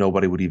and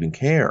nobody would even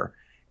care,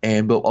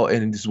 and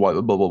this is why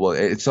blah blah blah.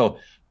 And so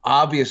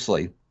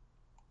obviously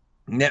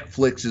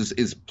Netflix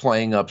is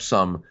playing up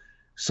some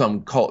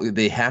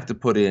they have to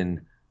put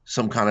in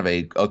some kind of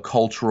a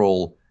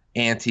cultural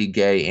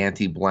anti-gay,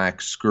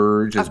 anti-black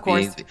scourge as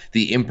being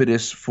the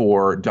impetus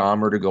for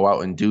Dahmer to go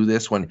out and do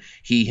this, when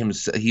he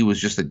was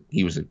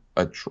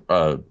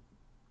a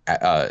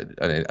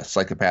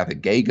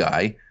psychopathic gay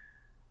guy.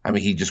 I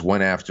mean, he just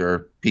went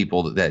after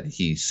people that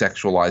he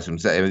sexualized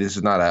himself. I mean, this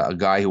is not a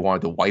guy who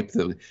wanted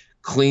to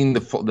clean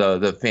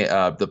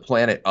the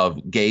planet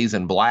of gays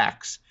and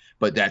blacks,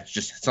 but that's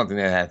just something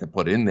they had to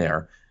put in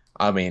there.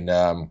 I mean,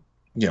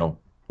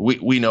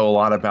 we know a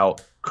lot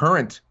about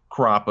current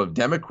crop of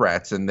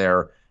Democrats and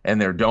their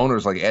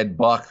donors like Ed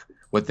Buck,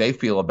 what they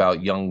feel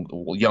about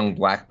young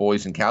black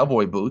boys in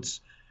cowboy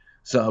boots.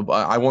 So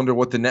I wonder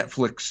what the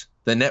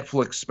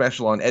Netflix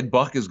special on Ed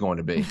Buck is going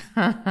to be.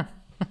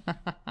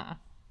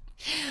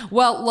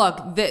 Well, look,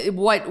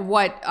 what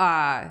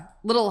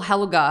little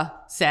Helga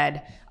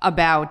said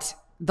about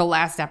the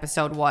last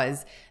episode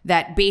was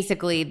that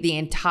basically the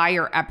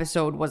entire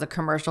episode was a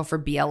commercial for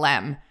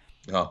BLM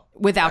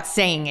without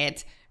saying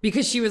it.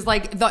 Because she was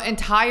like, the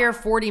entire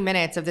 40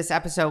 minutes of this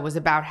episode was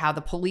about how the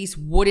police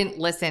wouldn't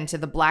listen to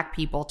the black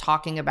people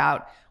talking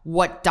about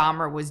what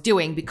Dahmer was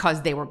doing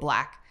because they were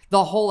black.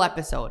 The whole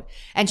episode.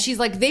 And she's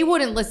like, they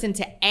wouldn't listen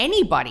to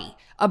anybody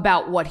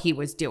about what he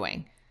was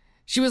doing.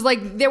 She was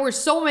like, there were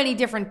so many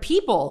different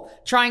people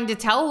trying to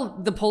tell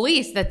the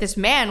police that this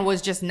man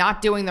was just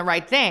not doing the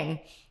right thing.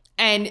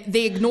 And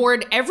they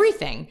ignored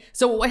everything.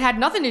 So it had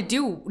nothing to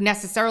do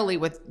necessarily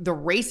with the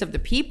race of the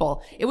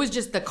people. It was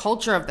just the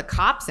culture of the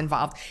cops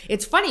involved.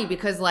 It's funny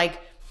because, like,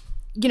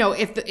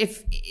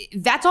 if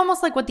that's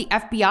almost like what the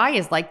FBI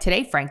is like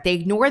today, Frank. They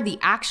ignore the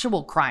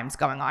actual crimes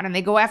going on and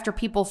they go after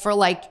people for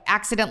like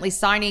accidentally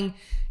signing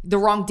the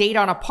wrong date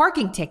on a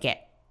parking ticket.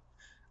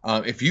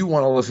 If you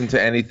want to listen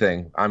to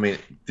anything, I mean,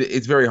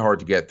 it's very hard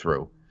to get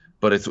through,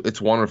 but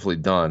it's wonderfully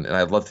done. And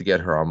I'd love to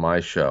get her on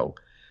my show.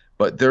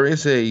 But there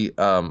is a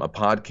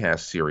podcast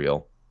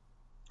serial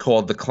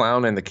called The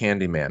Clown and the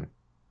Candyman.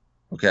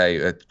 Okay,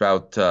 it's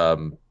about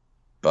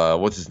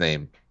what's his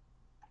name?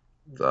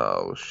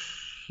 Oh,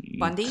 shit.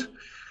 Bundy?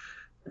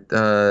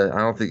 I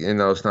don't think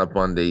it's not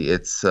Bundy.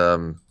 It's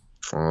who's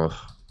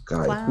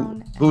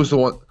the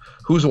one?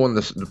 Who's the one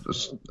that's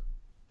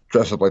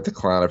dressed up like the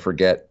clown? I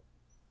forget.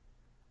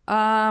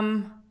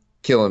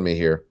 Killing me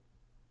here.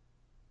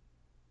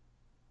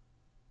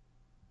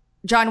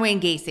 John Wayne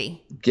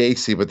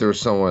Gacy, but there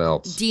was someone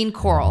else. Dean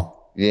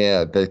Corll.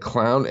 Yeah, The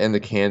Clown and the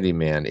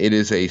Candyman. It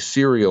is a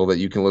serial that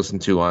you can listen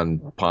to on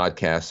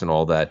podcasts and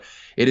all that.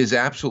 It is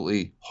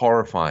absolutely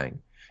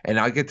horrifying. And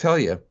I can tell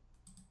you,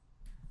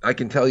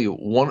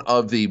 one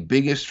of the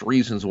biggest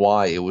reasons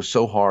why it was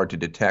so hard to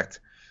detect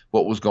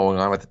what was going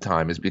on at the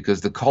time is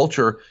because the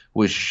culture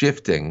was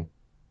shifting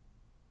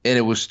and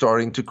it was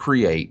starting to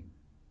create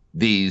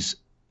these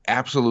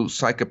absolute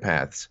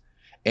psychopaths.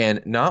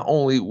 And not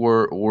only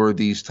were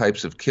these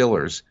types of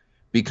killers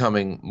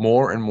becoming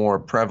more and more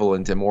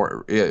prevalent and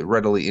more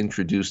readily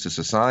introduced to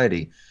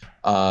society,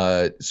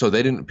 so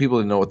people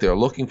didn't know what they were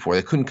looking for.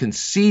 They couldn't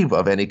conceive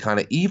of any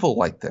kind of evil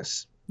like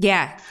this.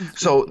 Yeah.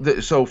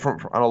 So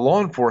from on a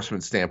law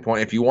enforcement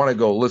standpoint, if you want to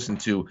go listen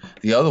to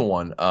the other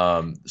one,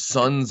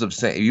 Sons of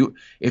Sam,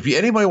 if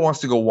anybody wants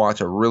to go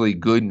watch a really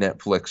good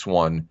Netflix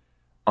one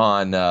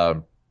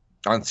on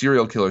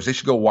serial killers, they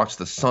should go watch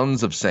the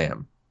Sons of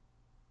Sam.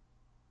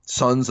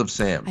 Sons of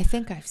Sam. I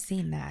think I've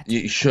seen that.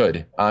 You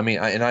should. I mean,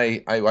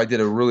 I did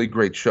a really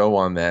great show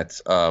on that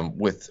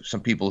with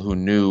some people who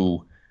knew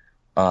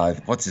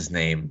what's his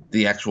name,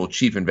 the actual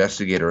chief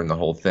investigator in the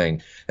whole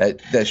thing.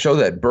 That show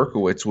that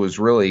Berkowitz was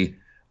really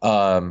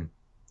a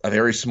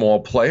very small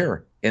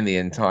player in the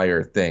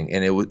entire thing,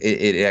 and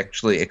it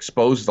actually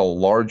exposed a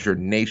larger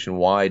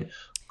nationwide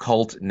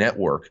cult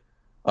network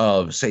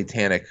of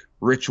satanic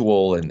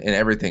ritual and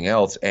everything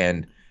else,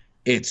 and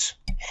it's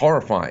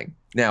horrifying.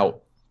 Now,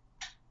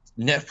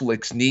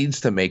 Netflix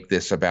needs to make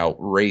this about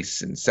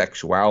race and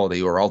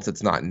sexuality, or else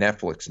it's not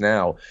Netflix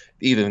now,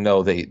 even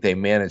though they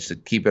managed to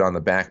keep it on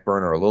the back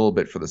burner a little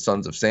bit for the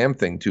Sons of Sam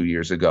thing 2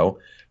 years ago.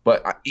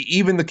 But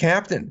even The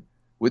Captain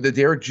with the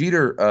Derek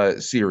Jeter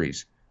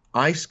series,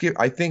 I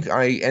think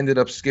I ended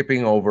up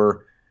skipping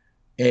over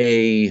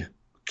a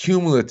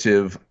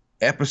cumulative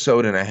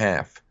episode and a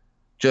half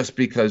just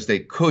because they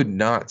could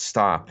not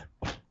stop.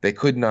 They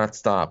could not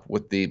stop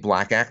with the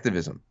black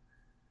activism.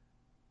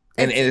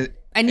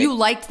 And you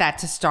liked that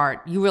to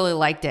start. You really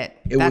liked it.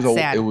 That's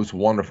sad. It was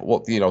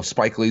wonderful. Well,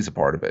 Spike Lee's a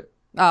part of it.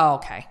 Oh,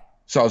 okay.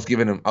 So I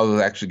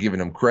was actually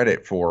giving him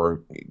credit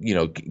for,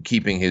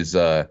 keeping his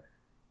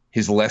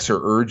lesser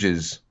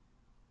urges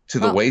to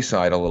the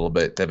wayside a little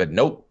bit. But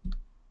nope.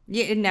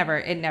 Yeah, it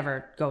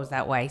never goes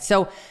that way.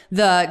 So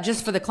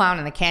just for The Clown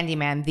and the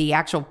Candyman,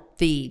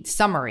 the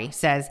summary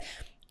says,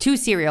 2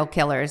 serial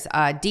killers,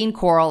 Dean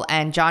Corll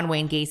and John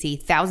Wayne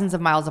Gacy, thousands of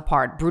miles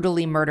apart,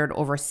 brutally murdered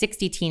over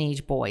 60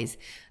 teenage boys.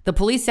 The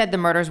police said the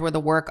murders were the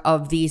work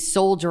of these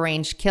soul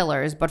deranged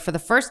killers, but for the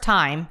first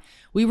time,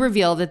 we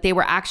revealed that they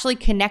were actually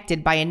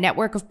connected by a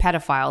network of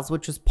pedophiles,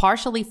 which was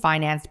partially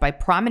financed by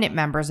prominent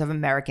members of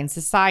American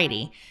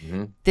society.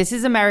 Mm-hmm. This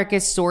is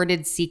America's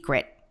sordid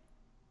secret.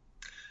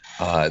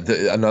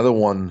 Another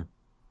one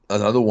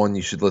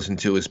you should listen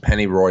to is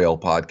Penny Royal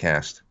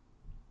podcast.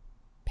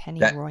 Penny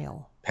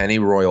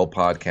Royal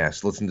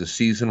podcast. Listen to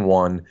season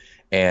 1,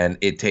 and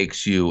it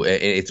takes you.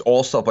 It's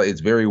all stuff like,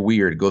 it's very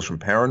weird. It goes from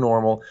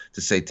paranormal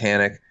to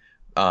satanic,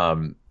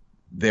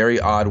 very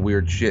odd,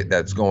 weird shit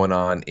that's going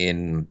on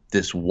in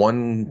this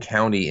one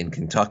county in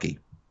Kentucky.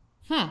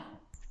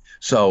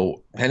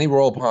 So Penny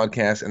Royal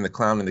podcast and The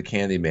Clown and the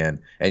Candyman,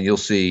 and you'll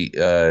see.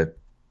 I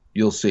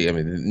mean,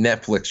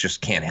 Netflix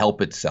just can't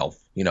help itself.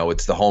 You know,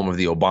 it's the home of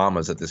the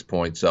Obamas at this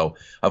point. So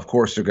of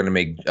course they're going to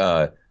make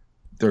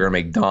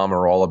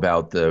Dahmer all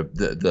about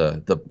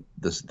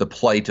the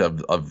plight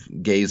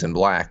of gays and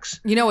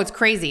blacks. You know what's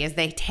crazy is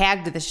they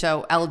tagged the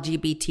show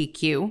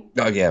LGBTQ.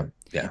 Oh yeah.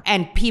 Yeah.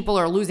 And people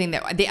are losing the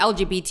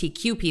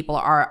LGBTQ people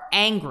are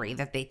angry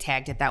that they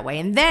tagged it that way.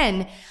 And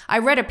then I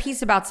read a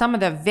piece about some of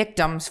the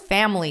victims'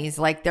 families,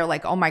 like they're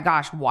like, oh my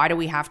gosh, why do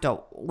we have to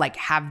like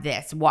have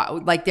this? Why,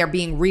 like they're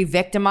being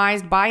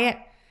re-victimized by it.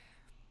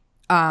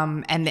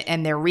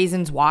 And their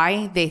reasons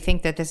why they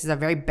think that this is a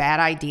very bad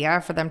idea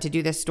for them to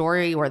do this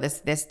story or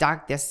this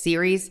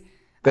series.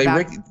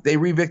 They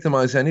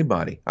re-victimize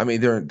anybody. I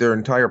mean, their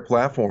entire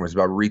platform is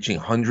about reaching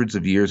hundreds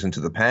of years into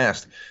the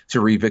past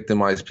to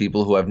re-victimize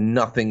people who have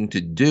nothing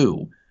to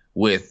do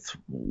with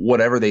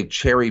whatever they've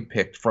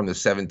cherry-picked from the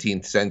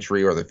 17th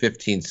century or the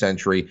 15th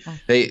century.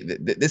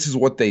 This is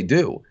what they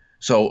do.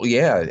 So,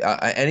 yeah,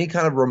 any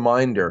kind of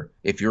reminder,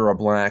 if you're a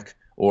black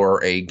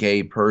or a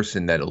gay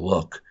person, that,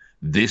 look,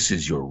 this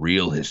is your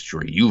real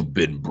history. You've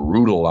been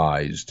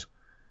brutalized.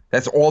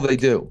 That's all they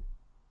do.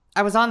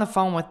 I was on the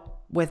phone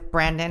with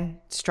Brandon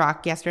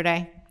Strzok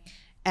yesterday,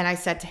 and I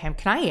said to him,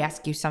 can I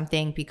ask you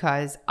something?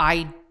 Because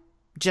I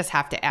just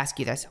have to ask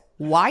you this.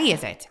 Why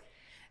is it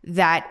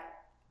that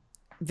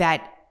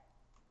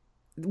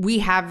we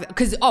have,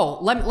 because,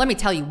 let me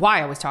tell you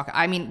why I was talking.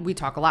 I mean, we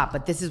talk a lot,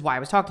 but this is why I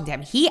was talking to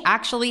him. He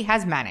actually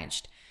has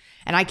managed,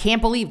 and I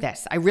can't believe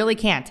this. I really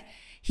can't.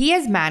 He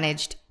has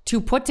managed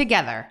to put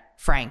together,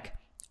 Frank,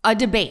 a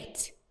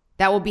debate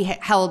that will be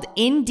held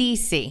in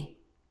D.C.,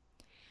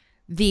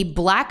 the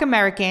Black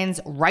Americans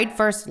Right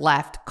First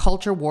Left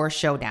Culture War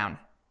Showdown.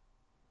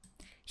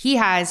 He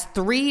has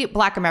 3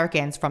 Black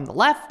Americans from the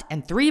left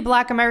and 3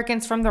 Black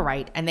Americans from the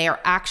right, and they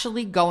are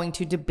actually going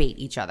to debate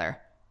each other.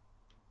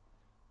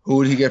 Who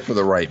would he get for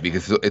the right?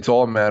 Because it's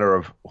all a matter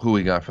of who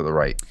he got for the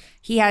right.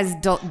 He has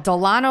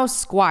Delano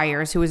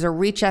Squires, who is a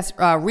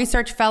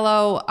research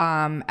fellow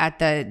at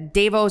the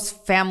Davos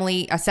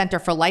Family Center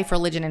for Life,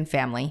 Religion, and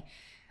Family.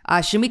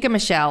 Shamika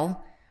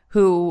Michelle,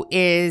 who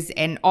is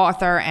an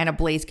author and a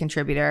Blaze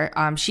contributor.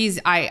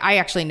 I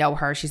actually know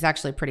her. She's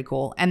actually pretty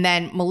cool. And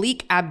then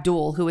Malik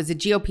Abdul, who is a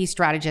GOP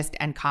strategist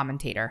and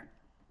commentator.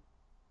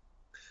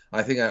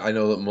 I think I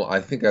know that. I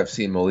think I've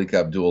seen Malik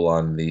Abdul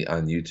on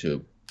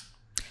YouTube.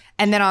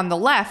 And then on the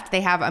left,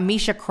 they have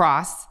Amisha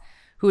Cross,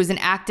 who is an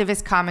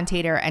activist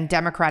commentator and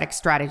Democratic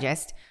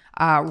strategist.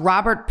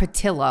 Robert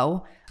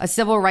Patillo, a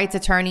civil rights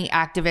attorney,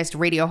 activist,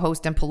 radio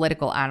host, and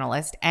political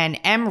analyst, and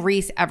M.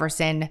 Reese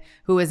Everson,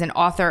 who is an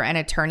author and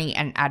attorney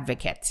and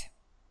advocate.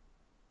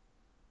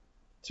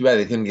 Too bad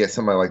they couldn't get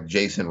somebody like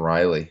Jason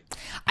Riley.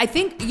 I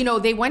think,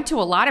 they went to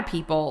a lot of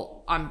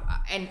people,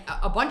 and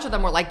a bunch of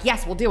them were like,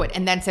 yes, we'll do it,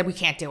 and then said, we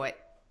can't do it.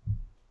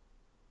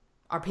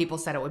 Our people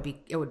said it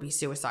would be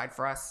suicide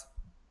for us.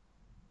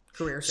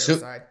 Career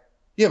suicide.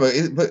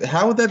 But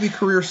how would that be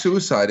career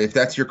suicide if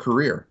that's your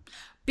career?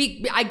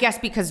 I guess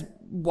because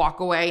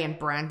Walkaway and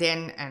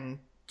Brandon and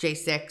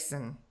J6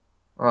 and...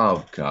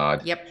 Oh,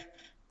 God. Yep.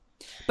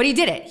 But he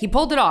did it. He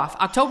pulled it off.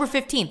 October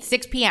 15th,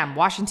 6 p.m.,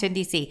 Washington,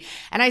 D.C.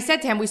 And I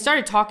said to him, we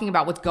started talking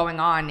about what's going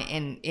on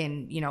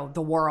in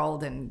the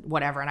world and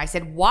whatever. And I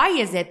said, why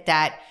is it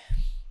that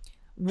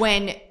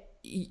when,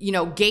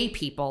 gay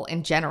people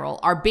in general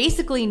are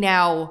basically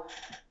now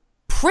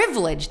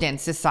privileged in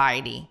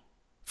society,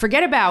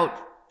 forget about,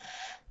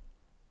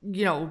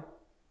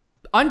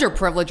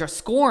 underprivileged or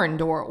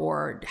scorned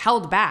or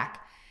held back,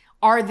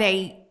 are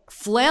they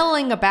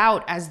flailing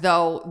about as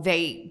though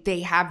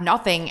they have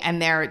nothing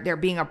and they're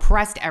being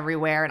oppressed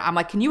everywhere? And I'm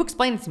like, can you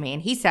explain it to me?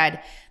 And he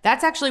said,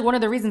 that's actually one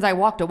of the reasons I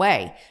walked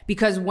away,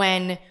 because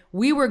when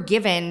we were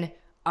given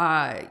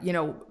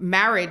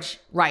marriage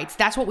rights,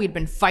 that's what we'd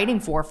been fighting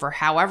for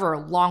however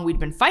long we'd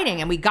been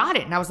fighting, and we got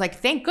it. And I was like,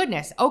 thank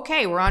goodness.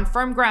 Okay, we're on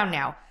firm ground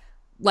now.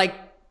 Like,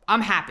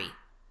 I'm happy.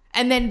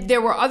 And then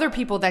there were other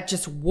people that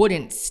just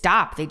wouldn't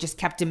stop. They just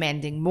kept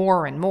demanding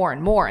more and more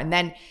and more. And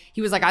then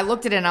he was like, I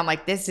looked at it and I'm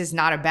like, this is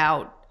not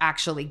about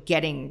actually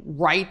getting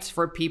rights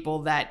for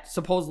people that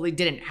supposedly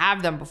didn't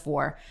have them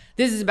before.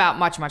 This is about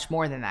much, much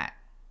more than that.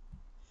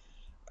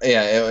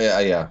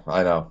 Yeah,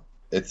 I know.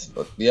 It's,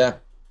 yeah.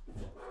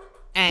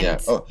 And yeah.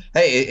 Oh,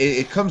 hey,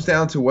 it comes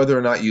down to whether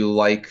or not you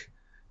like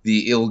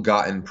the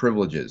ill-gotten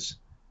privileges.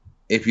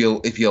 If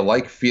you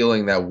like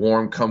feeling that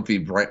warm, comfy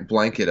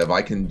blanket of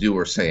I can do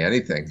or say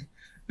anything,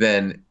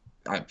 then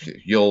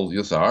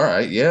you'll say, all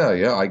right,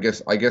 yeah. I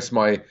guess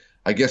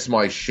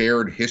my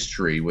shared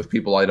history with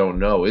people I don't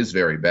know is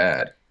very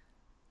bad.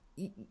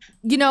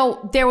 you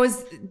know, there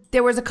was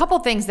a couple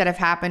things that have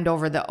happened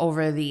over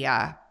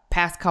the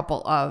past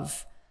couple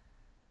of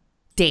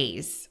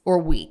days or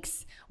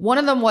weeks. One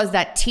of them was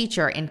that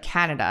teacher in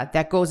Canada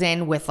that goes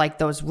in with like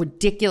those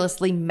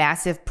ridiculously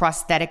massive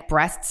prosthetic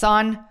breasts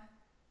on.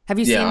 Have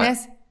you seen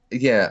this?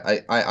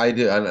 I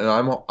do, and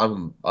I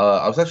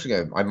was actually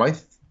I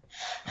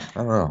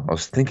don't know. I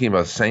was thinking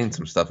about saying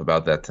some stuff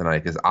about that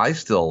tonight because I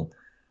still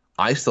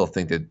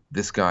think that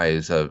this guy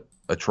is a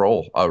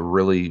troll. A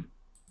really.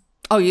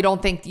 Oh, you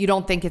don't think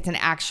it's an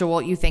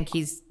actual? You think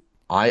he's?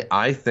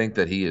 I think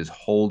that he is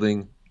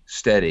holding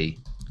steady.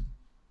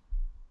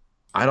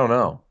 I don't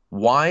know.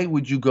 Why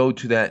would you go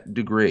to that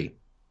degree?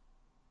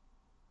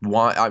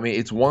 Why? I mean,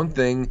 it's one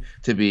thing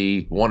to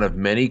be one of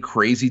many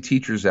crazy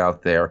teachers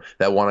out there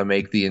that want to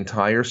make the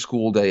entire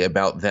school day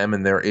about them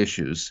and their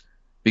issues,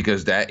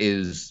 because that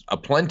is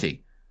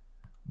aplenty.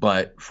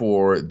 But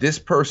for this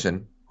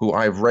person, who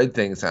I've read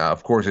things,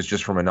 of course, it's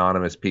just from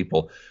anonymous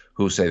people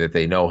who say that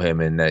they know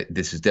him and that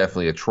this is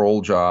definitely a troll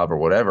job or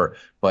whatever.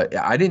 But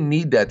I didn't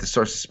need that to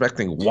start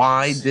suspecting.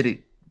 Why did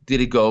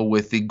it go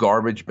with the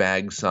garbage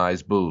bag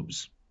size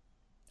boobs?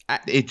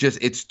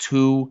 It's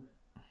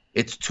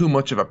too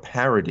much of a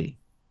parody.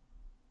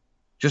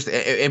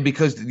 And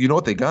because you know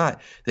what they got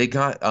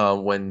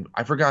when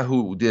I forgot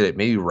who did it,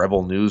 maybe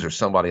Rebel News or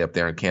somebody up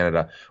there in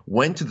Canada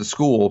went to the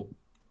school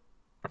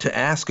to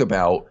ask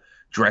about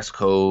dress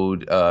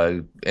code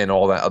and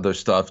all that other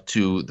stuff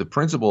to the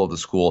principal of the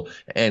school,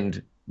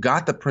 and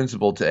got the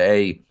principal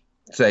to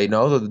say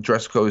no, the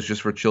dress code is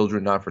just for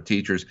children, not for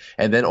teachers,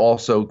 and then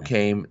also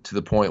came to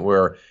the point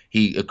where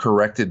he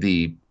corrected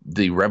the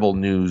Rebel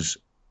News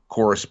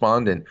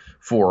correspondent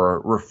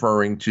for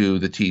referring to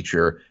the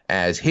teacher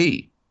as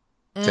he,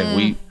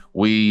 saying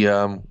we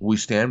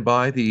stand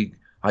by the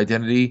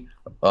identity,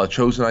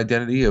 chosen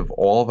identity of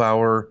all of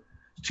our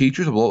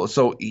teachers.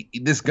 So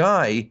this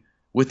guy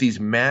with these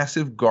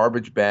massive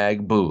garbage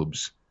bag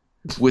boobs,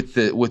 with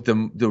the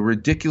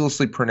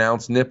ridiculously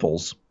pronounced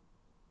nipples,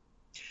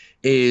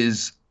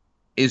 is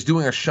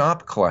doing a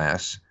shop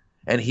class,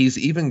 and he's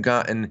even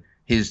gotten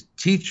his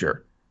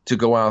teacher to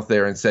go out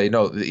there and say,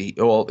 no,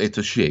 it's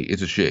a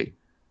she.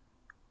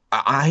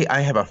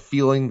 I have a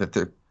feeling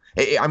that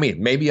I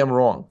mean, maybe I'm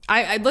wrong.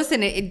 I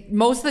listen,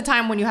 most of the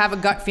time when you have a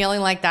gut feeling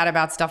like that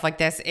about stuff like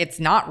this, it's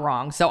not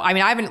wrong. So, I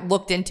mean, I haven't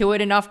looked into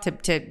it enough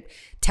to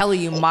tell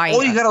you my...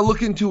 All you got to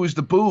look into is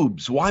the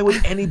boobs. Why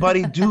would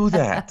anybody do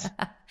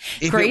that?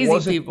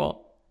 Crazy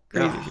people.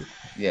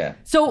 Yeah.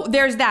 So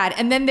there's that.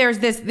 And then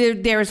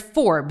there's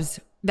Forbes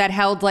that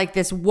held like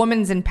this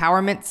women's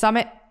empowerment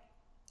summit,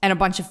 and a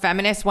bunch of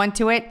feminists went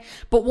to it.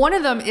 But one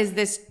of them is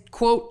this,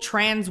 quote,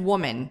 trans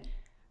woman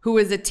who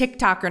is a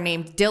TikToker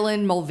named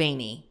Dylan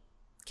Mulvaney.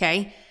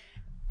 Okay.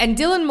 And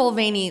Dylan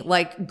Mulvaney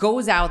like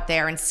goes out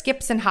there and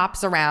skips and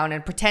hops around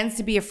and pretends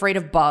to be afraid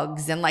of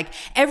bugs and like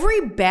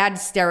every bad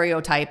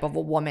stereotype of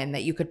a woman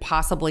that you could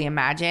possibly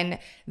imagine.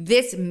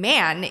 This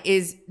man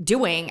is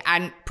doing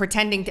and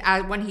pretending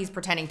to when he's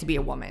pretending to be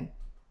a woman.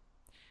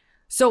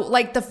 So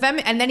like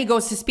and then he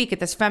goes to speak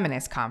at this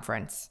feminist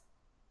conference.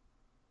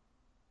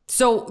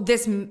 So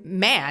this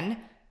man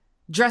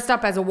dressed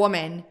up as a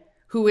woman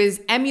who is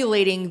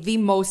emulating the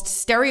most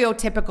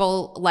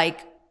stereotypical,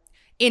 like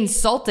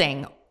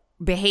insulting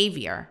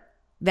behavior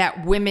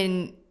that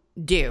women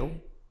do,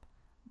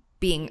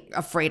 being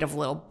afraid of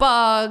little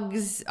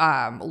bugs,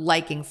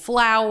 liking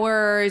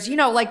flowers, you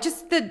know, like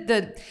just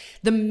the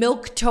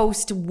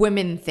milquetoast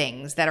women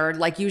things that are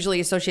like usually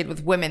associated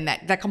with women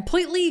that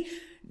completely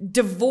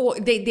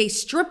they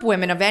strip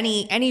women of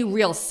any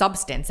real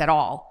substance at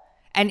all.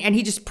 And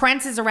he just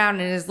prances around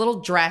in his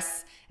little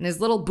dress and his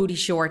little booty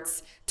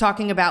shorts,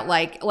 talking about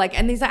like,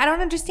 and he's like, I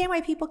don't understand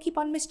why people keep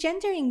on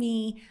misgendering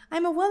me.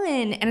 I'm a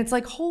woman. And it's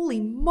like, holy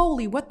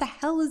moly, what the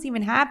hell is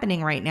even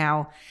happening right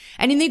now?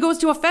 And then he goes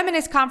to a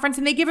feminist conference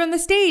and they give him the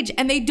stage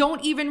and they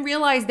don't even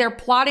realize they're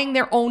plotting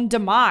their own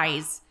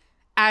demise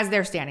as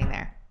they're standing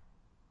there.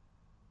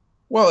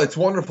 Well, it's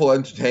wonderful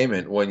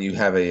entertainment when you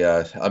have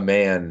a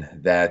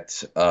man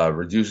that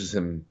reduces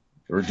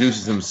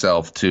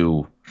himself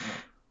to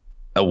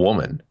a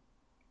woman.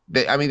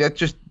 I mean,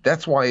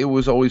 that's why it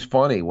was always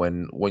funny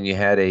when you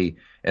had an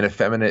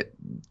effeminate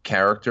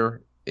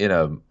character in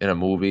a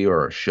movie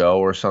or a show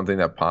or something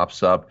that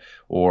pops up,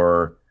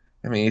 or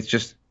I mean,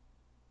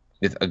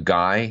 it's a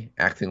guy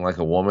acting like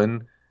a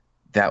woman.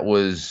 That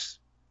was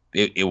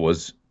it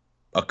was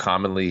a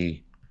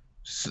commonly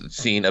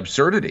seen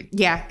absurdity.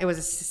 Yeah, it was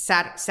a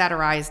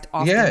satirized.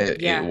 Often.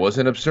 Yeah, it was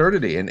an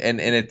absurdity, and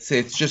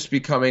it's just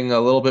becoming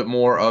a little bit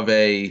more of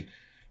a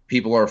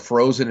people are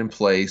frozen in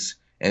place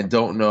and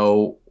don't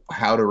know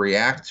how to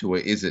react to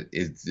it.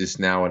 Is this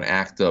now an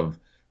act of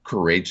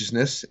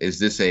courageousness? Is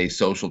this a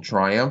social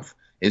triumph?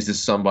 Is this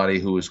somebody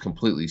who is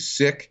completely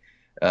sick?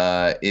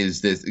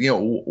 Is this,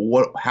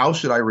 how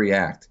should I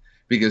react?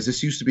 Because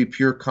this used to be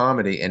pure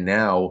comedy, and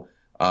now,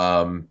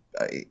 one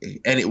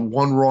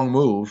wrong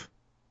move,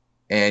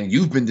 and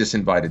you've been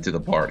disinvited to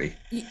the party.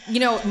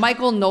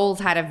 Michael Knowles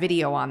had a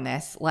video on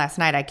this last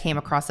night. I came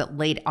across it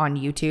late on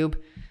YouTube.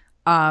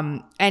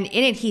 And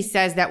in it, he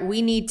says that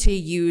we need to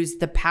use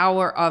the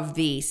power of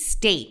the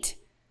state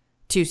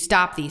to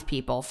stop these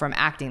people from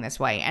acting this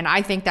way. And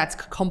I think that's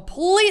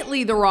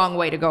completely the wrong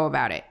way to go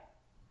about it.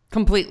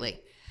 Completely.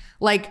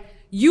 Like,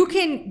 you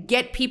can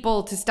get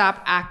people to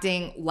stop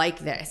acting like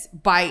this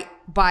by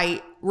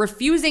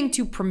refusing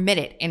to permit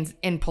it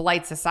in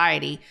polite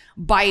society,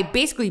 by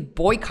basically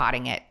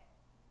boycotting it.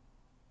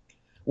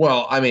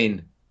 Well, I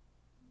mean,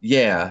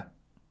 yeah.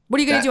 What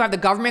are you going to do? Have the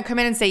government come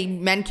in and say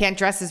men can't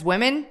dress as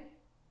women?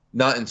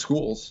 Not in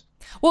schools.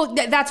 Well,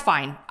 that's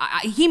fine.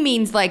 He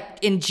means like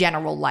in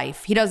general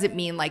life. He doesn't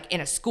mean like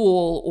in a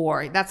school,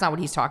 or that's not what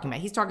he's talking about.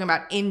 He's talking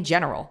about in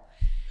general.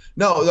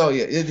 No,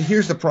 yeah.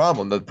 Here's the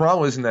problem. The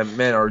problem isn't that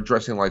men are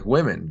dressing like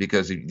women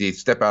because they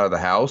step out of the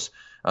house.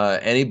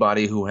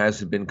 Anybody who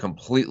hasn't been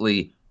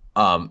completely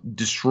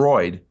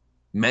destroyed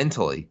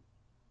mentally,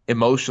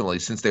 emotionally,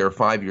 since they were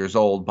 5 years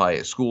old by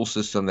a school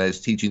system that is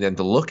teaching them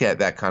to look at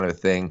that kind of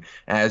thing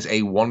as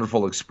a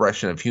wonderful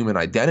expression of human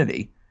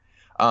identity.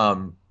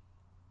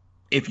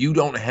 If you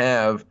don't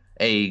have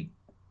a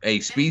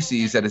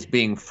species that is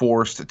being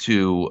forced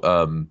to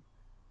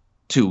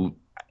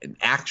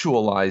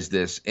actualize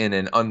this in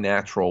an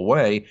unnatural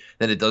way,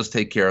 then it does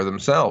take care of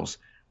themselves.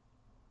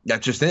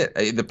 That's just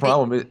it. The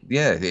problem is,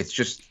 it's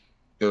just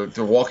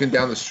they're walking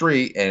down the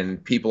street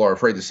and people are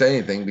afraid to say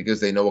anything because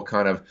they know what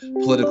kind of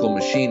political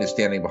machine is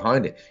standing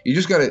behind it.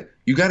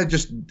 You gotta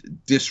just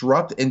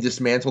disrupt and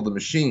dismantle the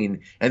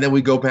machine, and then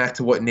we go back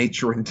to what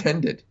nature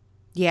intended.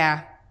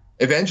 Yeah.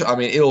 Eventually, I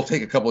mean, it'll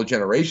take a couple of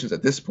generations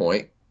at this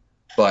point,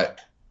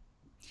 but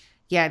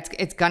yeah,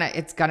 it's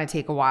gonna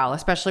take a while,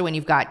 especially when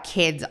you've got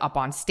kids up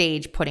on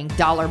stage putting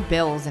dollar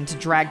bills into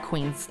drag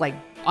queens like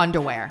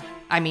underwear.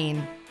 I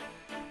mean,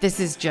 this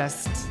is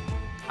just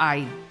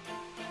I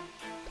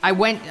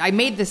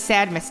made the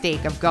sad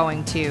mistake of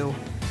going to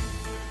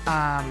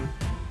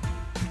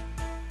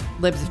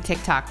Libs of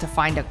TikTok to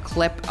find a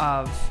clip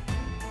of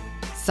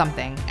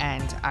something,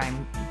 and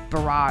I'm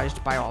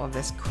barraged by all of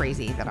this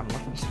crazy that I'm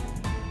looking for.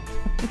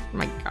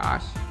 My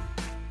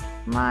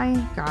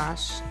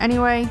gosh.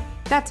 Anyway,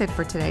 that's it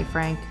for today,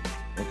 Frank.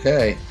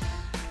 Okay.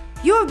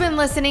 You have been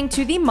listening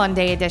to the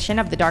Monday edition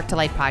of the Dark to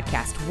Light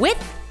podcast with...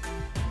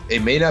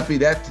 It may not be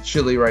that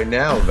chilly right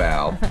now,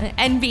 Val.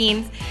 and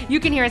Beans. You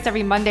can hear us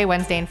every Monday,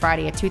 Wednesday, and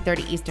Friday at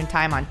 2:30 Eastern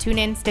Time on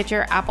TuneIn,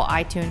 Stitcher, Apple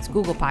iTunes,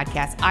 Google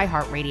Podcasts,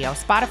 iHeartRadio,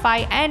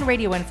 Spotify, and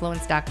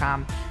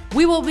RadioInfluence.com.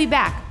 We will be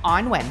back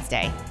on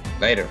Wednesday.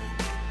 Later.